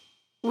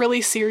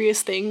really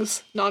serious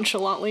things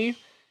nonchalantly.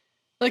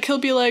 Like he'll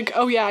be like,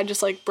 "Oh yeah, I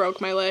just like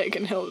broke my leg,"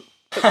 and he'll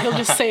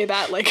just say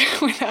that like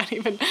without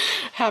even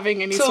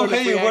having any So sort of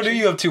hey, reaction. what are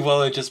you up to?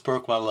 Well, I just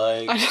broke my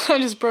leg. I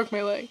just broke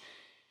my leg.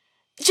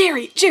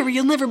 Jerry,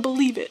 you'll never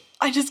believe it.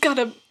 I just got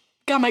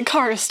my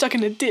car stuck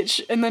in a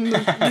ditch, and then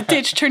the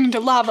ditch turned into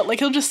lava. Like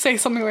he'll just say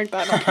something like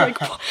that. And I'm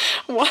like,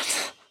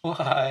 what?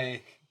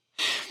 Why?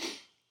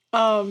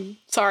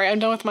 Sorry, I'm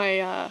done with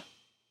my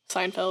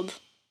Seinfeld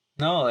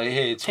No,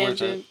 hey, it's worth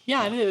tangent. it.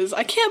 Yeah, it is.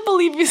 I can't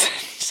believe you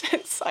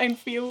said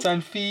Seinfeld.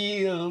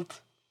 Seinfeld.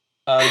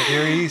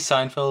 Jerry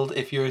Seinfeld,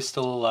 if you're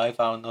still alive,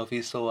 I don't know if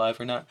he's still alive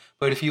or not,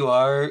 but if you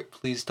are,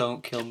 please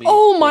don't kill me.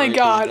 Oh for my doing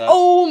god! that.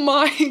 Oh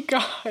my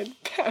god,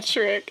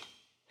 Patrick!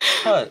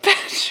 What?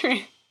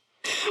 Patrick!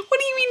 What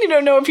do you mean you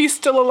don't know if he's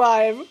still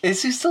alive?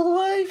 Is he still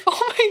alive?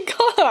 Oh my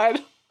god!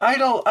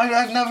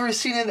 I've never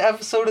seen an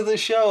episode of the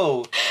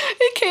show.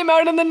 It came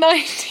out in the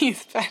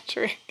 90s,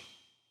 Patrick.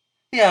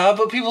 Yeah,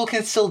 but people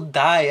can still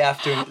die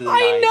after the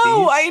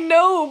 90s. I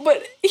know,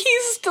 but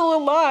he's still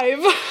alive.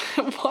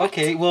 What?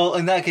 Okay, well,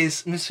 in that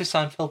case, Mr.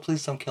 Seinfeld,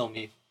 please don't kill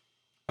me.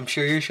 I'm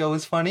sure your show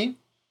is funny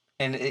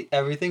and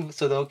everything,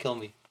 so don't kill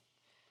me.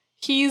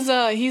 He's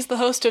the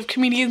host of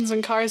Comedians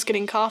in Cars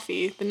Getting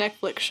Coffee, the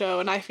Netflix show,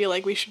 and I feel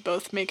like we should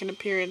both make an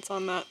appearance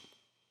on that.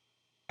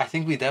 I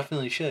think we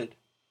definitely should.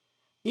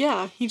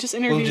 Yeah, he just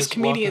interviews just walk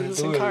in the comedians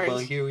in door. cars. Well,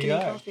 here we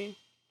getting are. Coffee.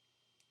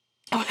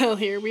 Well,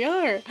 here we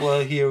are.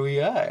 Well, here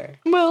we are.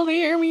 Well,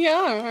 here we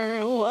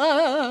are.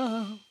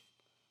 Whoa.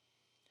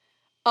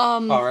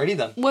 Alrighty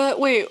then.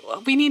 Wait,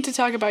 we need to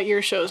talk about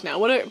your shows now.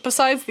 What are,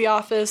 besides The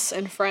Office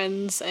and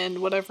Friends and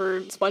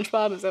whatever,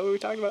 SpongeBob, is that what we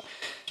talked about?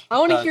 I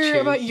want to hear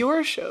Cheers. about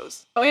your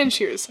shows. Oh, and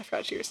Cheers. I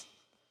forgot Cheers.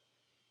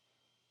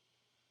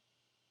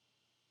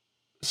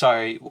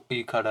 Sorry,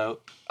 you cut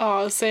out. Oh,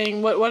 I was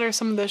saying, what are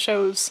some of the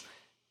shows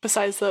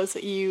besides those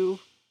that you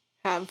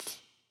have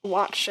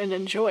watched and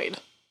enjoyed?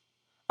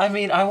 I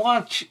mean, I'm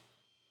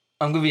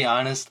gonna be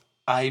honest,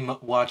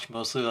 watch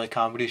mostly like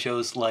comedy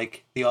shows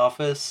like The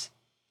Office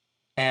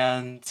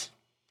and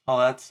all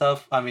that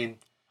stuff. I mean,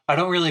 I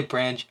don't really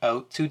branch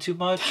out too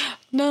much.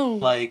 No.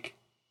 Like,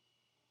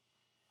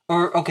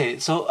 okay,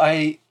 so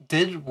I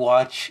did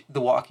watch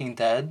The Walking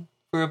Dead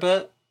for a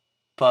bit,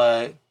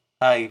 but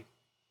I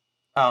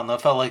don't know,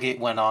 it felt like it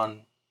went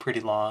on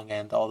pretty long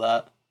and all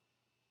that.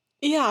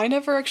 Yeah, I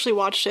never actually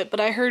watched it, but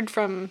I heard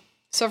from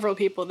several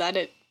people that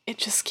it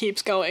just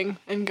keeps going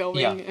and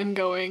going and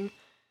going.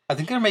 I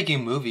think they're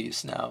making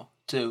movies now,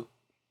 too.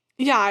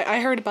 Yeah,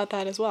 I heard about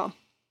that as well.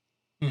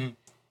 Mm-hmm.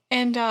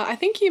 And I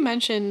think you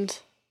mentioned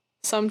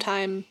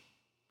sometime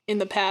in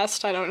the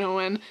past, I don't know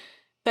when,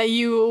 that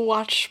you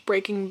watch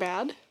Breaking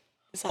Bad.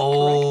 Is that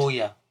correct?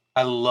 Yeah.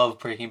 I love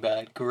Breaking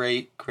Bad.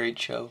 Great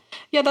show.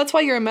 Yeah, that's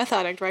why you're a meth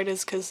addict, right?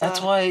 Is because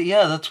that's why.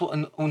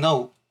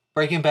 No,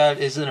 Breaking Bad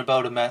isn't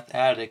about a meth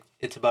addict.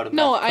 It's about a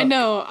meth cook.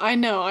 I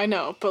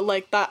know. But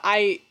like that,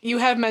 you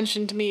have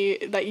mentioned to me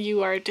that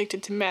you are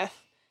addicted to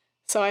meth,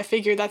 so I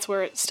figured that's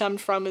where it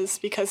stemmed from. Is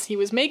because he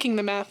was making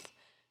the meth,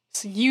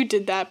 so you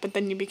did that, but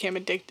then you became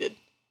addicted.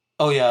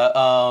 Oh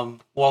yeah.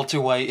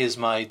 Walter White is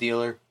my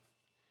dealer.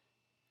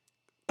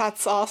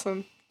 That's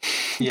awesome.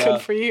 Yeah.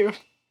 Good for you.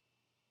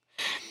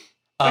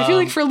 I feel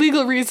like for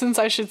legal reasons,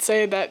 I should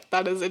say that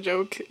is a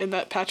joke and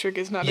that Patrick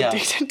is not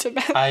addicted to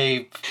meth.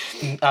 I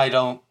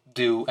don't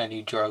do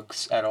any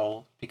drugs at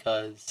all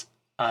because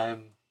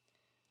I'm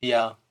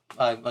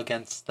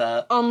against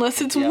that.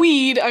 Unless it's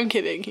weed. I'm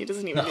kidding. He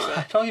doesn't even do that.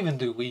 I don't even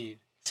do weed.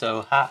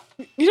 So,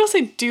 You don't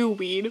say do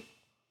weed.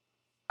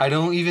 I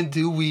don't even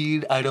do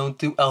weed. I don't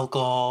do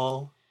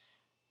alcohol.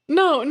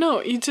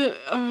 No, you do.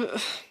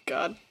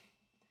 God.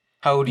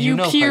 How do you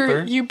know,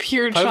 Piper? You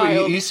pure Piper,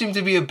 child. you seem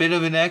to be a bit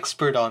of an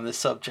expert on this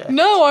subject.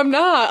 No, I'm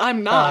not.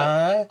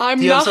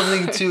 Do you have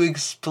something to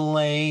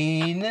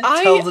explain?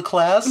 Tell the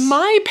class?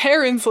 My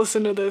parents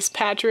listen to this,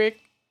 Patrick.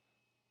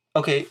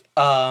 Okay,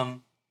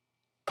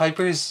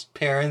 Piper's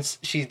parents,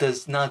 she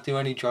does not do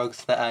any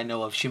drugs that I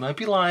know of. She might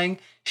be lying.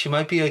 She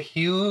might be a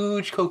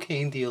huge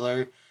cocaine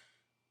dealer,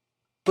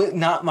 but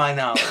not my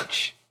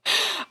knowledge.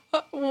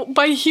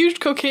 By huge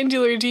cocaine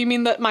dealer, do you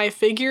mean that my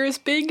figure is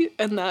big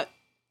and that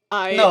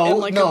I am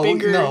like a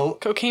bigger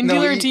cocaine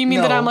dealer? Do you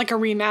mean that I'm like a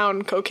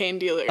renowned cocaine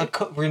dealer?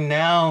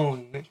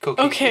 Renowned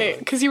cocaine Okay, dealer.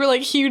 because you were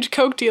like huge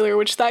coke dealer,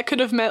 which that could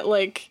have meant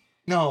like...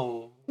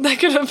 No. That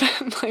could have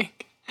meant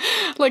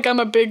like I'm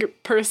a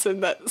big person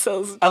that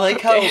sells I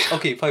like cocaine.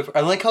 okay, Piper,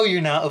 I like how you're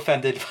not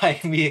offended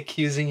by me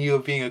accusing you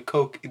of being a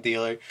coke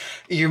dealer.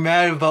 You're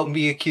mad about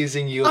me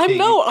accusing you of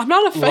being I'm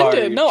not offended.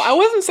 large. No, I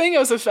wasn't saying I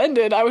was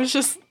offended. I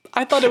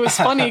thought it was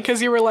funny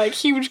because you were like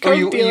huge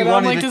coke dealer. And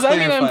I'm like, does that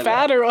mean I'm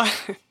fat or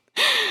what?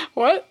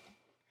 What?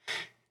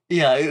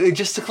 Yeah,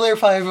 just to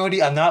clarify,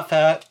 everybody, I'm not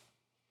fat.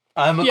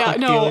 I'm a coke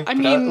dealer. At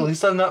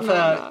least I'm not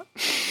fat.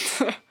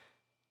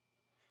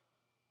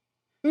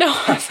 No,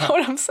 that's not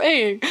what I'm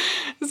saying.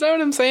 That's not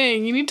what I'm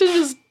saying. You need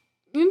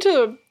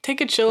to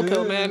take a chill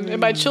pill, man. And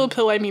by chill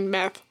pill, I mean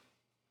meth.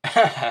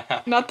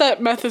 Not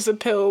that meth is a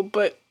pill,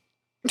 but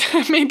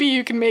maybe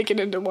you can make it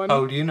into one.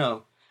 Oh, do you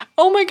know?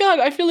 Oh my god,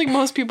 I feel like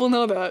most people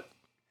know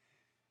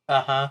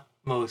that.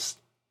 Most.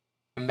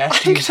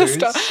 Meth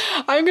users.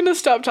 I'm gonna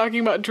stop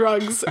talking about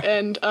drugs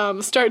and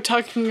start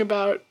talking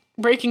about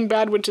Breaking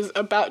Bad, which is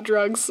about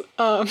drugs.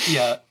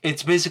 Yeah,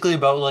 it's basically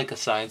about like a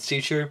science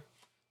teacher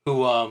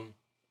who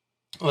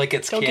like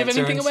gets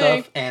cancer and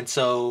stuff, and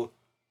so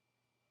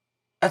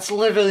that's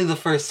literally the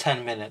first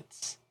 10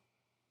 minutes.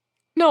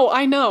 No,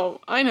 I know.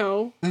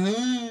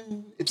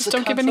 It's just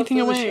don't give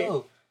anything away.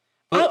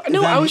 But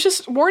I was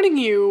just warning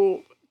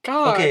you.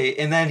 God. Okay,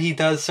 and then he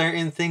does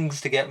certain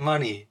things to get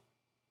money.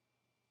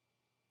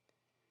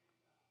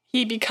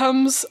 He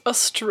becomes a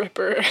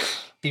stripper.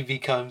 He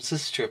becomes a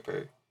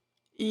stripper.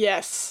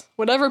 Yes.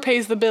 Whatever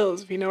pays the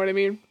bills, if you know what I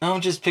mean.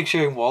 I'm just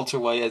picturing Walter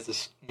White as a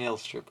male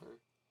stripper.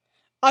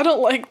 I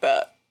don't like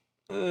that.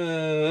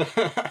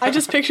 I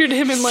just pictured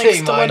him in like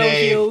stiletto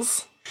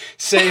heels.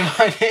 Say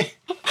my name.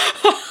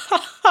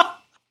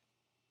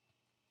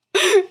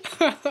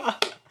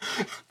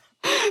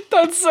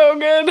 That's so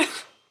good.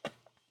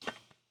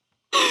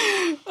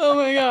 Oh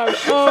my god.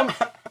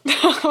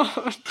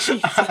 Oh,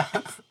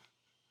 Jesus.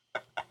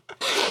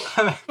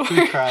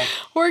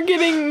 We're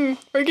getting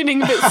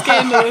a bit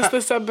scandalous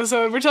this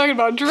episode. We're talking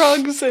about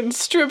drugs and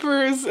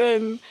strippers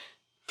and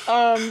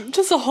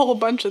just a whole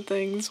bunch of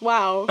things.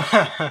 Wow.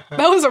 That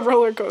was a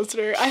roller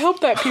coaster. I hope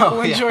that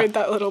people enjoyed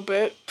that little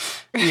bit.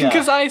 Yeah.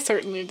 Because I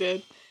certainly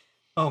did.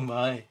 Oh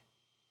my.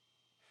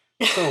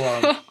 So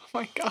Oh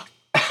my god.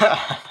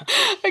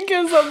 I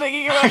can't stop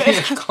thinking about I need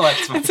it. to collect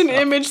It's an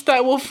myself. image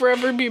that will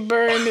forever be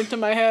burned into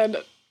my head.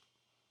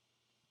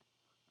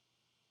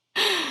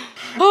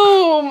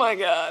 Oh my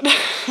god.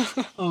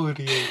 Oh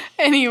dear.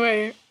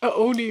 Anyway,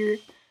 oh dear.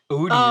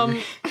 Oh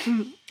dear.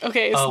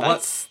 Okay, so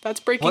What- that's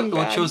Breaking Bad.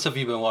 What shows have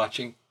you been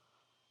watching?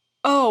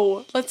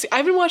 Oh, let's see.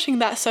 I've been watching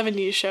That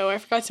 70s Show. I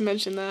forgot to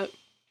mention that.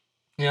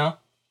 Yeah,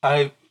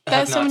 I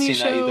That have not 70s seen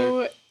that either.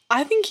 Show,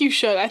 I think you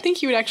should. I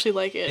think you would actually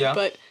like it. Yeah?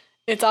 But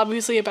it's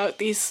obviously about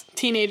these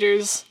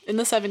teenagers in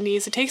the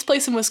 70s. It takes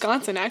place in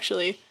Wisconsin,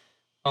 actually.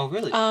 Oh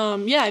really?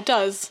 Yeah, it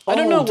does. I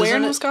don't know where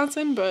in doesn't it-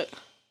 Wisconsin, but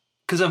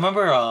Because I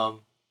remember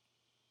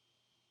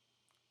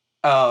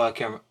Oh, I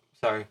can't remember.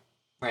 Sorry.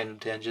 Random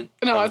tangent.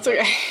 no, Random it's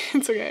okay.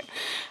 It's okay.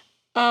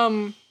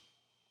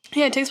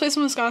 Yeah, it takes place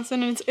in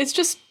Wisconsin, and it's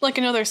just like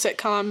another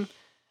sitcom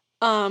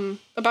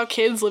about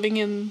kids living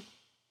in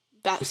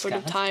that sort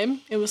of Wisconsin?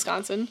 time in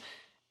Wisconsin,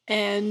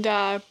 and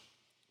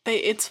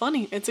it's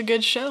funny. It's a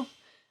good show.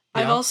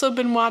 I've Yeah? also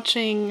been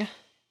watching.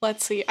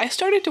 Let's see. I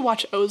started to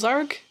watch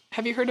Ozark.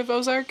 Have you heard of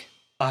Ozark?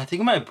 I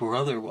think my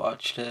brother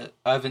watched it.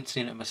 I haven't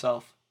seen it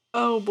myself.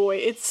 Oh boy,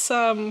 it's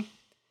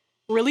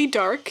really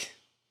dark.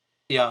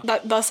 Yeah.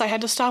 Thus I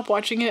had to stop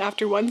watching it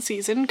after one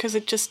season because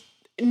it just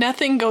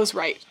nothing goes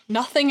right.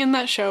 Nothing in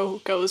that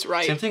show goes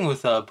right. Same thing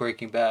with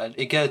Breaking Bad.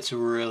 It gets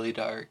really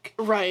dark.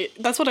 Right.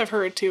 That's what I've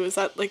heard too, is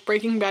that like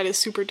Breaking Bad is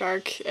super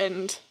dark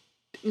and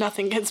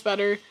nothing gets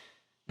better.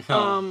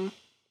 No.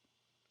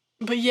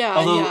 But yeah,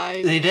 Although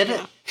yeah. they did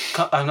it.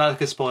 I'm not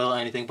gonna spoil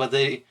anything, but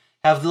they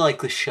have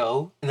the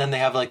show, and then they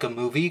have like a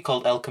movie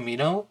called El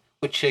Camino,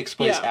 which takes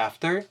place Yeah.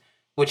 after.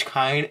 Which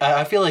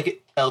I feel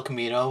like El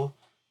Camino.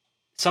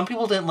 Some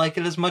people didn't like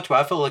it as much, but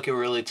I felt like it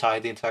really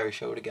tied the entire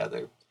show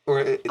together. Or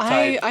it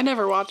tied. I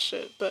never watched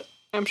it, but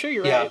I'm sure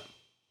you're Yeah. right.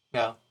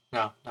 Yeah.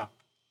 No.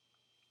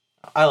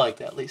 I liked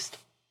it at least.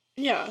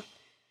 Yeah.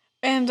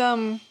 And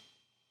I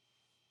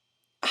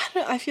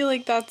feel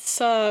like that's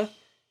those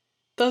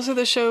are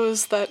the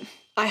shows that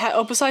I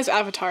had besides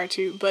Avatar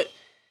too, but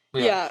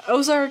yeah,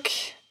 Ozark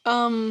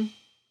I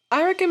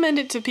recommend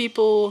it to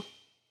people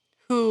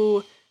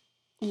who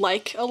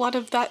like a lot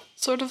of that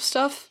sort of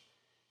stuff.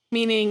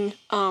 Meaning,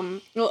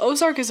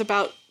 Ozark is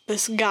about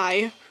this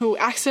guy who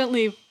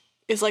accidentally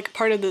is like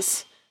part of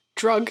this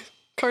drug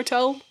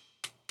cartel,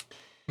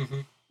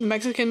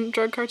 Mexican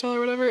drug cartel or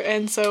whatever,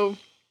 and so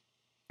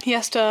he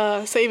has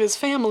to save his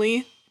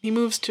family. He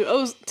moves to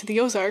the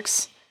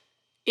Ozarks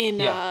in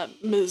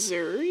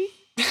Missouri.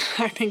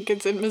 I think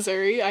it's in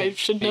Missouri. I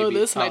should know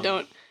Maybe, this, and I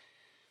don't.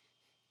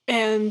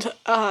 And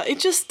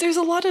there's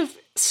a lot of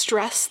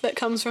stress that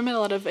comes from it, a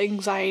lot of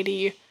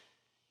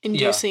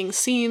anxiety-inducing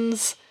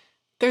scenes.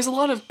 There's a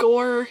lot of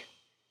gore.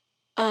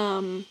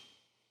 Yeah,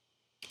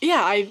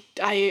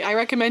 I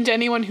recommend to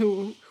anyone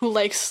who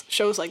likes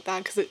shows like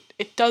that because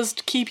it does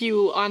keep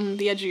you on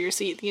the edge of your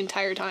seat the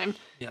entire time.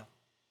 Yeah.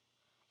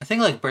 I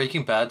think like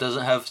Breaking Bad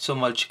doesn't have so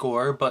much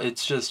gore, but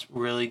it's just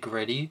really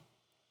gritty.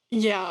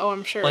 Yeah, oh,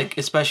 I'm sure. Like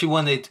especially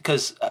when I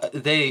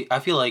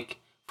feel like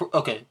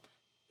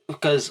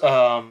because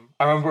I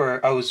remember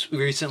I was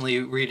recently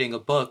reading a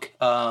book.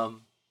 I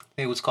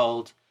think it was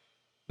called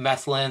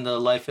Methland: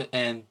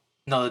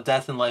 The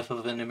Death and Life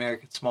of an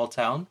American Small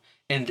Town,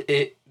 and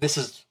this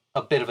is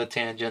a bit of a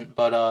tangent,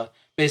 but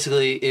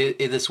basically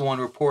this one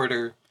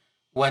reporter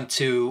went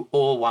to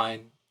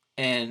Oilwine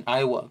in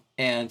Iowa,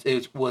 and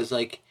it was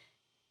like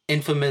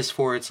infamous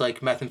for its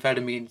like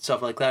methamphetamine and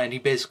stuff like that, and he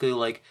basically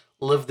like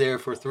lived there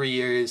for 3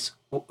 years.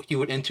 He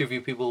would interview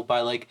people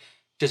by like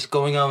just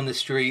going out on the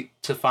street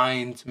to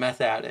find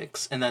meth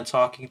addicts and then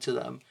talking to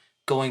them,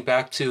 going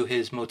back to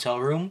his motel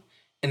room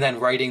and then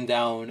writing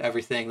down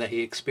everything that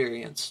he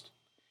experienced.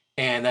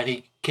 And then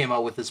he came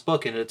out with this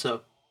book, and it's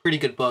a pretty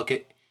good book.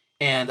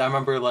 And I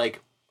remember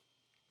like,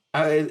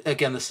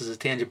 again, this is a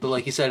tangent, but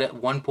like he said at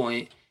one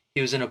point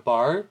he was in a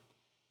bar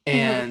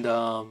and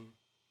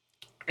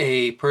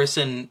a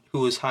person who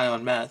was high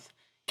on meth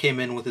came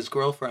in with his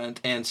girlfriend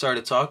and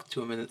started talking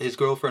to him, and his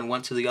girlfriend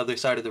went to the other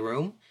side of the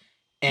room,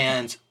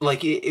 and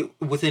like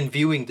within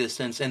viewing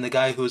distance, and the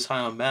guy who was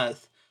high on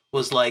meth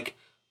was like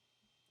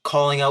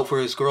calling out for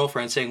his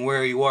girlfriend, saying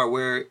where you are,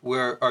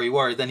 where are you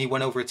are. Then he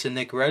went over to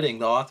Nick Redding,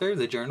 the author,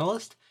 the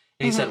journalist,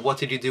 and he said, "What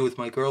did you do with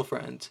my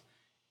girlfriend?"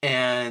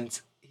 And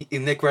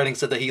Nick Redding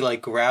said that he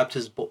like grabbed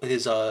his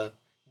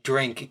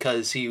drink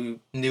because he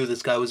knew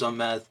this guy was on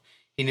meth.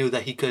 He knew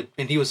that he could,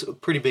 and he was a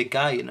pretty big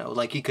guy,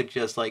 like he could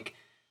just like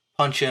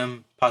punch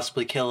him,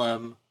 possibly kill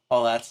him,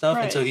 all that stuff.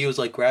 Right. And so he was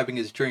like grabbing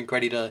his drink,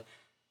 ready to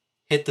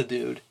hit the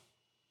dude.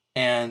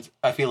 And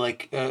I feel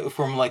like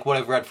from like what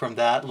I've read from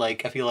that,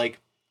 like I feel like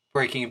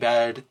Breaking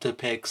Bad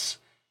depicts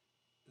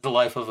the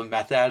life of a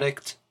meth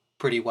addict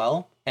pretty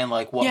well, and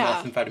like what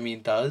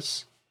methamphetamine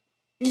does.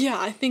 Yeah,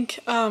 I think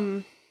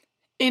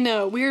in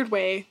a weird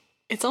way,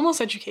 it's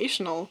almost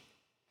educational.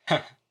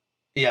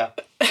 Yeah.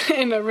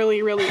 In a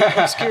really, really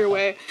obscure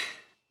way.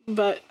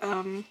 But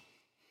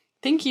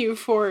thank you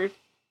for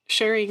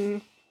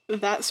sharing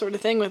that sort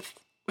of thing with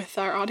with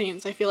our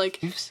audience. I feel like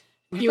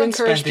We've you been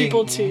encourage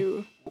people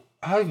spending- to.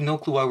 I have no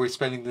clue why we're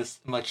spending this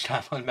much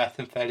time on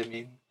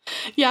methamphetamine.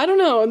 Yeah, I don't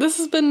know. This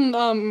has been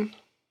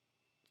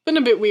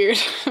a bit weird,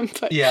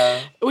 but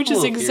Yeah. which a is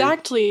little weird.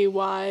 exactly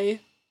why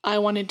I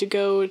wanted to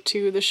go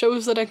to the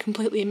shows that I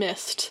completely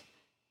missed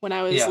when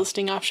I was Yeah.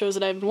 listing off shows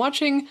that I've been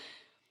watching.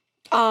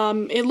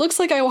 It looks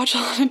like I watch a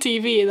lot of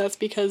TV, and that's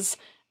because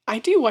I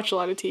do watch a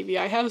lot of TV.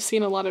 I have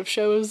seen a lot of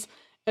shows,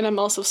 and I'm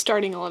also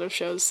starting a lot of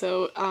shows.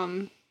 So,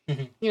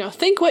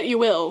 think what you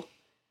will,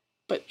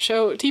 but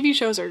TV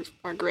shows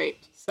are great.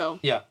 So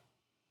Yeah.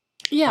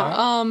 yeah.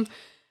 Alright.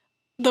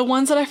 The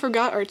ones that I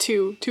forgot are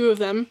two of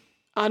them.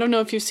 I don't know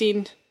if you've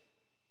seen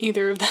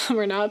either of them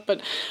or not,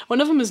 but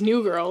one of them is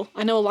New Girl.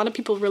 I know a lot of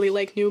people really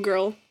like New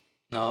Girl.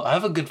 No, I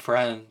have a good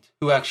friend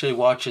who actually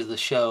watches the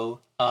show,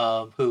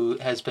 who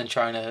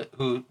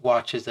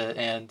watches it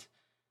and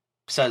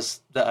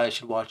says that I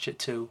should watch it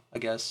too, I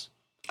guess.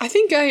 I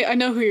think I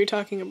know who you're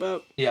talking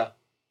about. Yeah.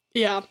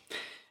 Yeah.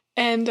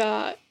 And,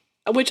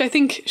 which I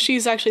think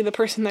she's actually the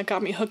person that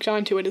got me hooked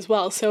onto it as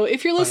well. So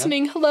if you're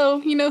listening, hello,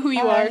 you know who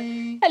you are.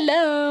 Hi.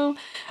 Hello.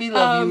 We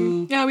love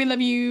you. Yeah, we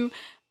love you.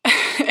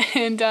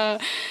 And,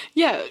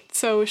 yeah,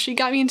 so she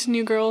got me into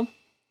New Girl,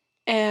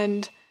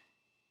 and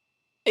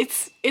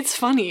it's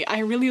funny. I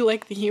really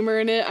like the humor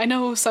in it. I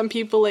know some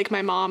people, like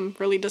my mom,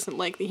 really doesn't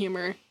like the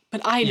humor,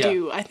 but I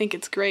do. I think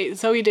it's great.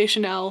 Zooey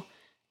Deschanel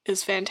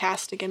is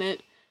fantastic in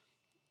it.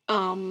 I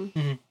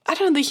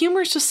don't know, the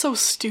humor is just so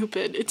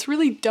stupid. It's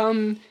really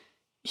dumb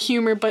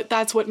humor, but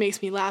that's what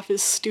makes me laugh,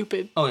 is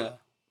stupid Oh, yeah.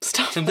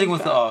 stuff. Same thing like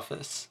with that. The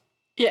Office.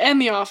 Yeah,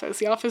 and The Office.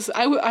 The Office,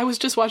 I was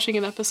just watching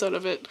an episode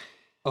of it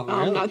Oh,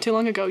 really? not too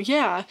long ago.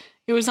 Yeah,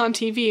 it was on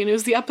TV, and it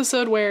was the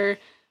episode where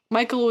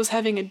Michael was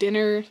having a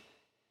dinner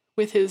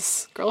with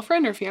his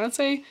girlfriend or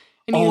fiance,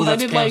 and he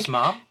that's invited Pam's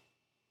mom?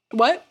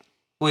 what?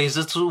 Wait, is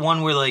this the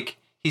one where, like,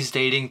 he's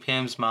dating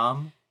Pam's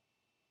mom?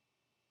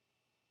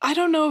 I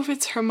don't know if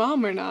it's her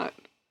mom or not.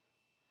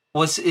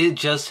 Was it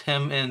just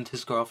him and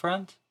his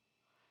girlfriend?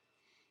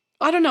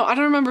 I don't know. I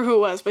don't remember who it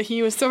was, but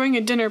he was throwing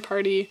a dinner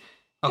party,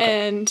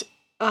 Okay. and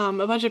a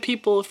bunch of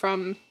people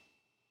from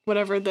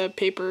whatever the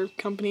paper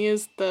company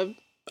is,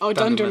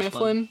 Dunder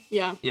Mifflin.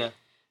 Yeah. Yeah.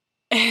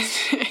 And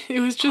it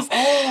was just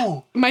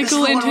Oh! Michael this is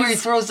the and one where he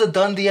his- throws the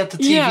Dundee at the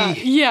TV.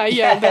 Yeah,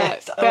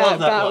 Yes, I love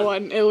that one.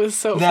 one. It was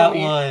so That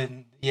funny.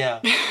 one. Yeah.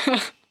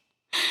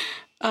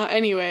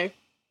 Anyway,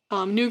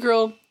 New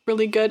Girl,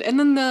 really good. And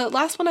then the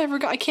last one I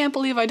forgot, I can't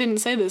believe I didn't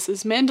say this,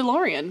 is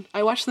Mandalorian.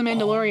 I watched The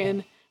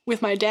Mandalorian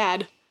with my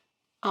dad,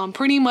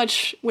 pretty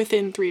much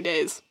within 3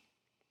 days.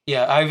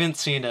 Yeah, I haven't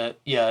seen it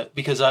yet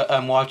because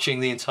I'm watching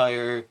the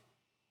entire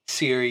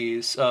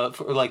series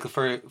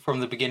from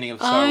the beginning of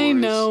Star Wars. I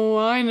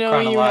know.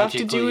 You have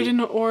to do it chronologically. in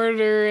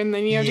order, and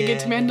then you have to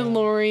get to Yeah.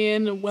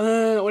 Mandalorian, and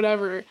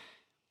whatever.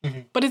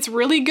 Mhm. But it's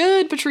really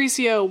good,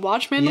 Patricio.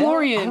 Watch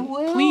Mandalorian, Yeah, I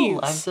will. please.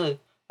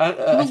 I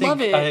think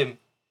love it.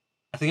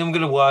 I think I'm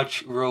gonna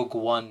watch Rogue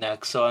One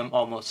next, so I'm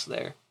almost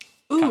there.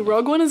 Ooh, kind of.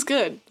 Rogue One is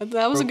good.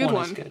 That was a Rogue good is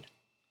one. good.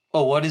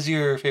 Oh, what is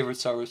your favorite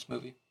Star Wars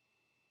movie?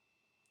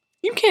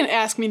 You can't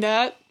ask me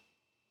that.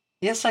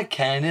 Yes, I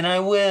can, and I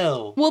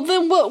will. Well,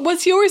 then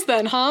what's yours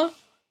then, huh?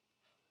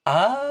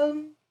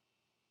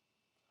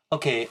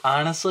 Okay,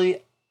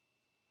 honestly,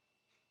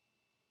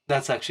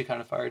 that's actually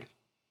kind of hard.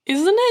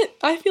 Isn't it?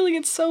 I feel like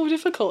it's so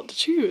difficult to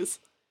choose.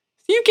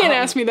 You can't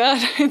ask me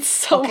that. It's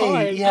so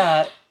hard.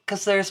 Yeah,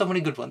 because there are so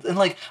many good ones, and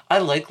like I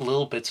like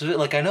little bits of it.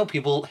 Like I know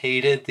people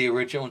hated the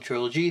original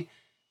trilogy,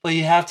 but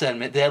you have to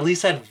admit they at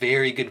least had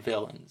very good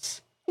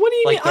villains. What do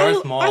you Like mean?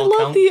 Darth Maul, I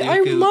love Count I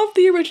Dooku. love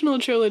the original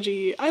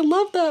trilogy. I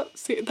love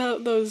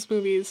those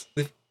movies.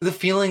 The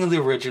feeling of the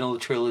original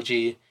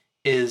trilogy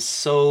is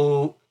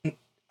so.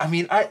 I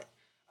mean, I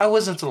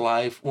wasn't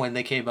alive when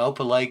they came out,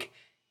 but like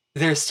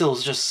they're still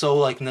just so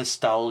like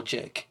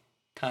nostalgic,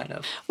 kind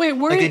of. Wait,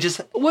 Like they just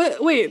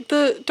what? Wait,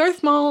 the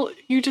Darth Maul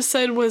you just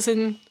said was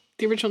in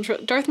the original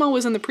Darth Maul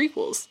was in the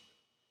prequels.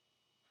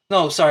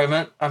 no, sorry, I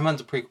meant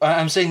the prequel.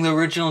 I'm saying the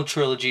original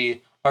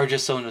trilogy are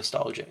just so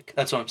nostalgic.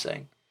 That's what I'm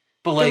saying.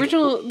 But like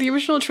The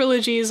original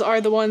trilogies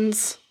are the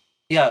ones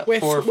yeah,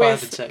 with 4,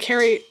 5, and 6.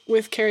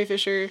 Carrie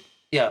Fisher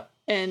Yeah,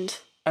 and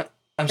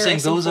I'm saying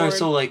Harrison those are Ford.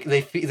 so like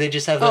they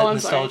just have Oh, that I'm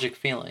sorry. nostalgic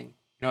feeling.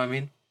 You know what I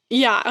mean?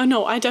 yeah. Oh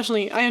no, I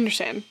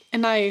understand,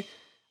 and I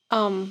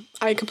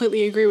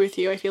completely agree with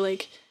you. I feel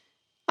like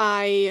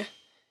I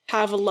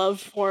have a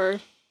love for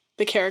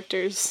the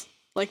characters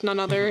like none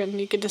other, and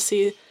you get to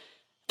see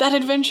that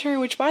adventure.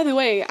 Which, by the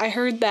way, I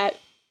heard that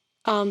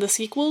the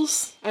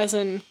sequels, as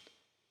in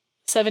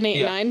 7, 8,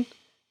 Yeah. 9,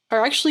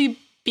 are actually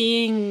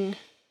being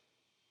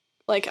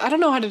like, I don't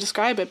know how to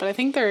describe it, but I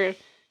think they're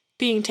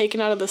being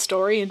taken out of the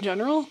story in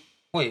general.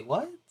 Wait,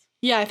 what?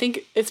 Yeah, I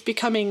think it's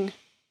becoming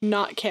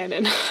not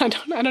canon. I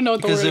don't know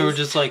what the word Because they were is.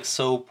 just like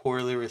so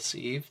poorly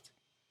received.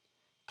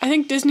 I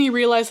think Disney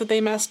realized that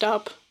they messed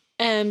up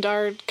and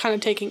are kind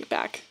of taking it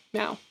back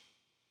now.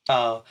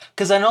 Oh,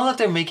 because I know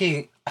that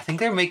I think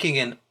they're making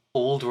an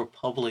Old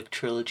Republic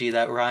trilogy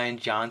that Ryan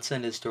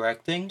Johnson is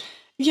directing.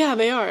 Yeah,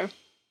 they are.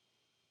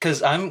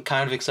 Because I'm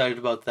kind of excited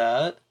about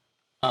that.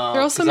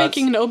 They're also 'cause that's-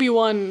 making an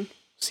Obi-Wan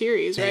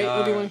series, they right?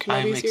 are. Obi-Wan Kenobi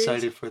I'm series.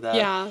 excited for that.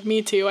 Yeah,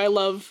 me too. I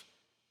love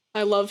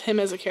him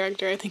as a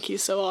character. I think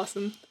he's so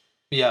awesome.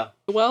 Yeah,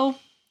 Well,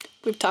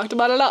 we've talked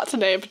about a lot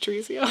today,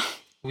 Patricio.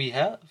 we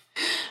have.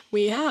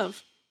 We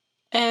have.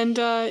 And,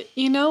 I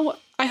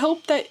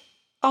hope that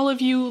all of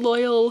you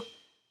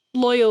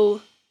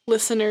loyal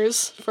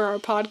listeners for our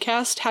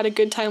podcast had a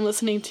good time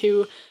listening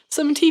to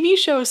some TV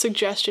show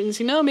suggestions.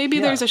 Maybe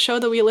Yeah. there's a show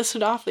that we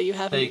listed off that you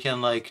haven't. That you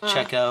can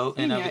check out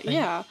and everything.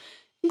 Yeah,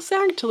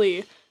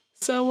 exactly.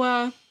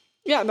 So,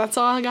 that's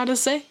all I gotta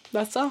say.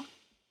 That's all.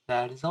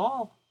 That is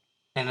all.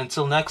 And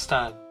until next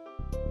time,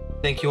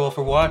 thank you all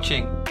for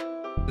watching.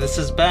 This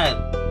has been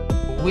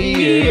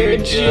We're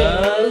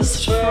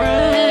Just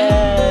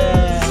Friends.